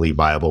minimally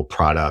viable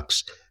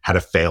products, how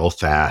to fail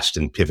fast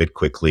and pivot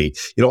quickly.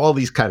 All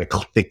these kind of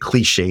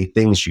cliche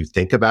things you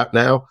think about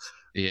now,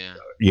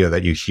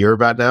 that you hear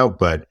about now.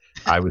 But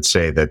I would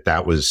say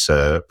that was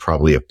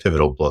probably a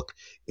pivotal book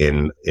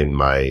in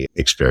my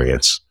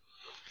experience.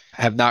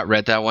 I have not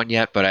read that one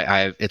yet, but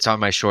it's on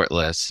my short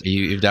list.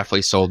 You've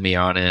definitely sold me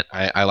on it.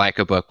 I like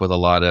a book with a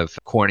lot of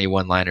corny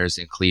one-liners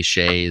and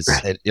cliches.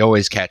 It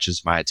always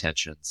catches my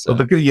attention. So.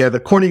 Well, the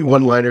corny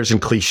one-liners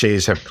and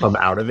cliches have come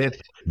out of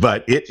it,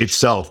 but it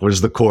itself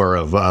was the core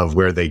of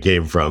where they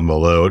came from,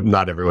 although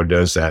not everyone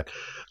knows that.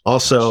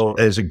 Also,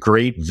 there's a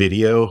great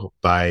video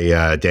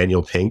by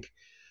Daniel Pink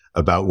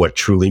about what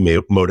truly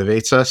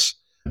motivates us,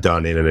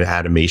 done in an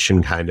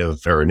animation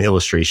or an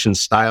illustration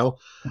style.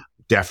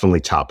 Definitely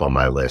top on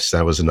my list.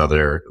 That was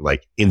another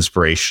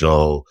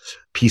inspirational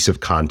piece of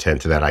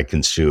content that I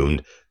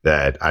consumed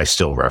that I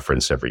still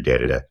reference every day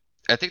today.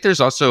 I think there's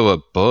also a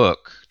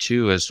book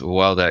too as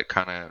well that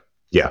kind of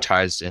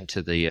ties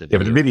into the video.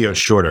 But the video is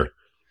shorter.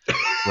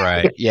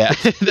 Right. Yeah.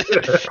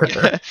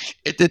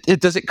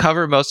 It doesn't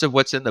cover most of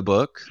what's in the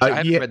book. I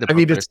haven't read the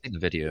book, but I've seen the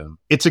video.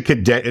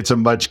 It's a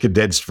much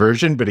condensed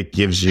version, but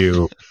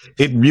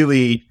it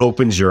really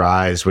opens your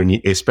eyes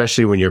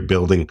especially when you're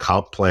building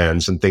comp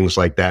plans and things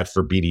like that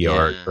for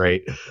BDR,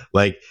 right?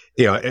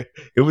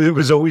 It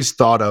was always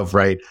thought of,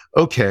 right?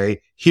 Okay,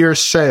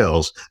 here's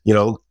sales,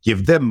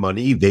 give them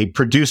money, they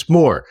produce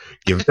more.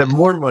 Give them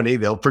more money,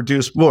 they'll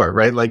produce more,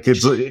 right?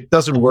 It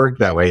doesn't work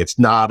that way. It's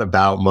not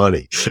about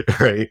money,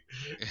 right?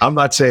 I'm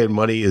not saying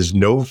money is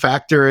no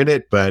factor in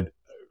it, but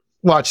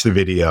watch the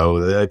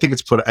video. I think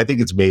it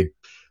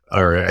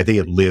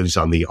lives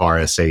on the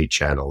RSA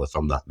channel, if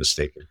I'm not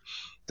mistaken.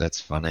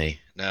 That's funny.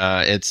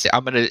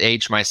 I'm going to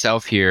age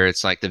myself here.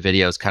 It's like the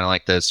video is kind of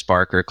like the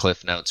Spark or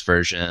Cliff Notes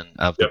version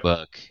of the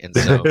book. And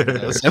so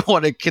if I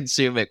want to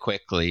consume it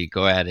quickly,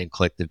 go ahead and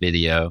click the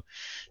video.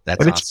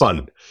 That's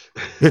awesome.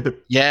 It's fun.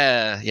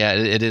 Yeah,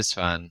 it is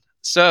fun.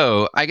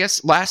 So I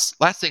guess last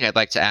thing I'd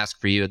like to ask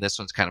for you, and this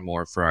one's kind of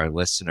more for our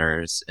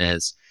listeners,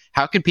 is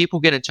how can people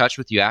get in touch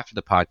with you after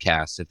the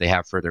podcast if they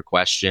have further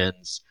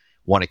questions,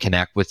 want to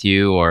connect with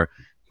you, or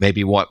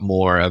maybe want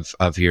more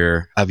of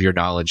your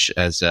knowledge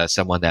as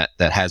someone that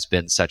has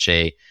been such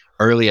a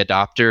early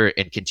adopter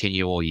and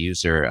continual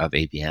user of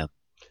ABM.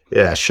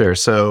 Yeah, sure.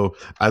 So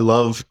I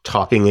love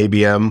talking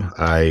ABM.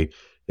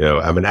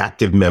 I'm an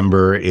active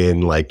member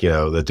in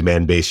the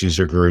demand-based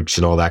user groups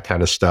and all that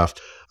kind of stuff.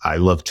 I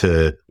love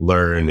to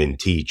learn and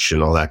teach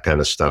and all that kind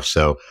of stuff.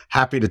 So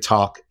happy to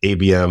talk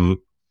ABM,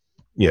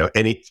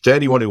 to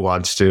anyone who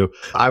wants to.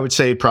 I would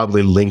say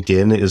probably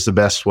LinkedIn is the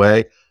best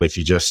way. If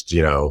you just,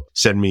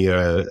 send me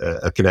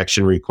a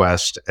connection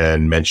request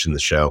and mention the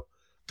show,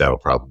 that'll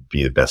probably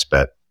be the best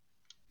bet.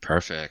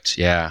 Perfect.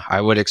 Yeah,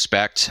 I would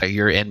expect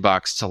your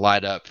inbox to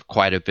light up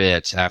quite a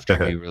bit after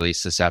we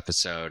release this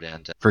episode,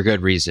 and for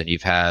good reason.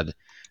 You've had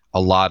a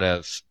lot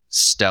of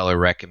stellar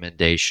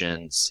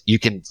recommendations. You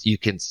can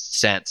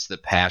sense the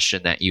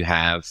passion that you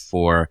have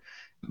for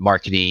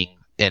marketing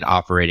and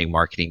operating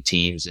marketing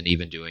teams, and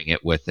even doing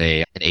it with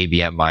an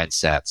ABM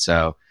mindset.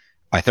 So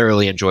I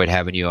thoroughly enjoyed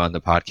having you on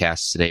the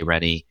podcast today,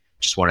 Rennie.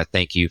 Just want to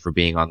thank you for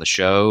being on the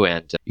show,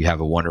 and you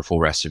have a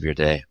wonderful rest of your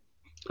day.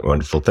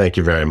 Wonderful. Thank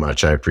you very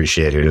much. I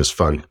appreciate it. It was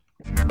fun.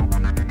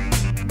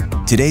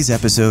 Today's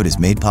episode is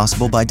made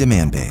possible by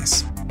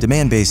Demandbase.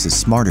 Demandbase is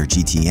smarter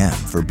GTM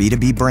for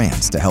B2B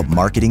brands to help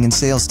marketing and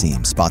sales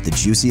teams spot the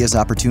juiciest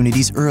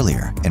opportunities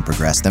earlier and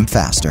progress them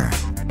faster.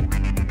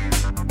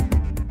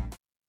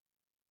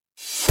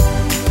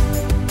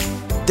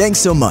 Thanks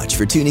so much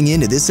for tuning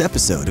in to this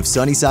episode of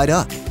Sunny Side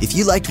Up. If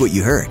you liked what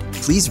you heard,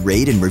 please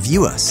rate and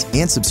review us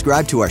and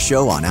subscribe to our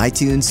show on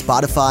iTunes,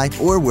 Spotify,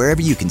 or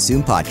wherever you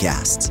consume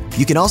podcasts.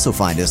 You can also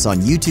find us on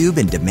YouTube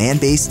and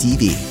Demandbase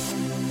TV.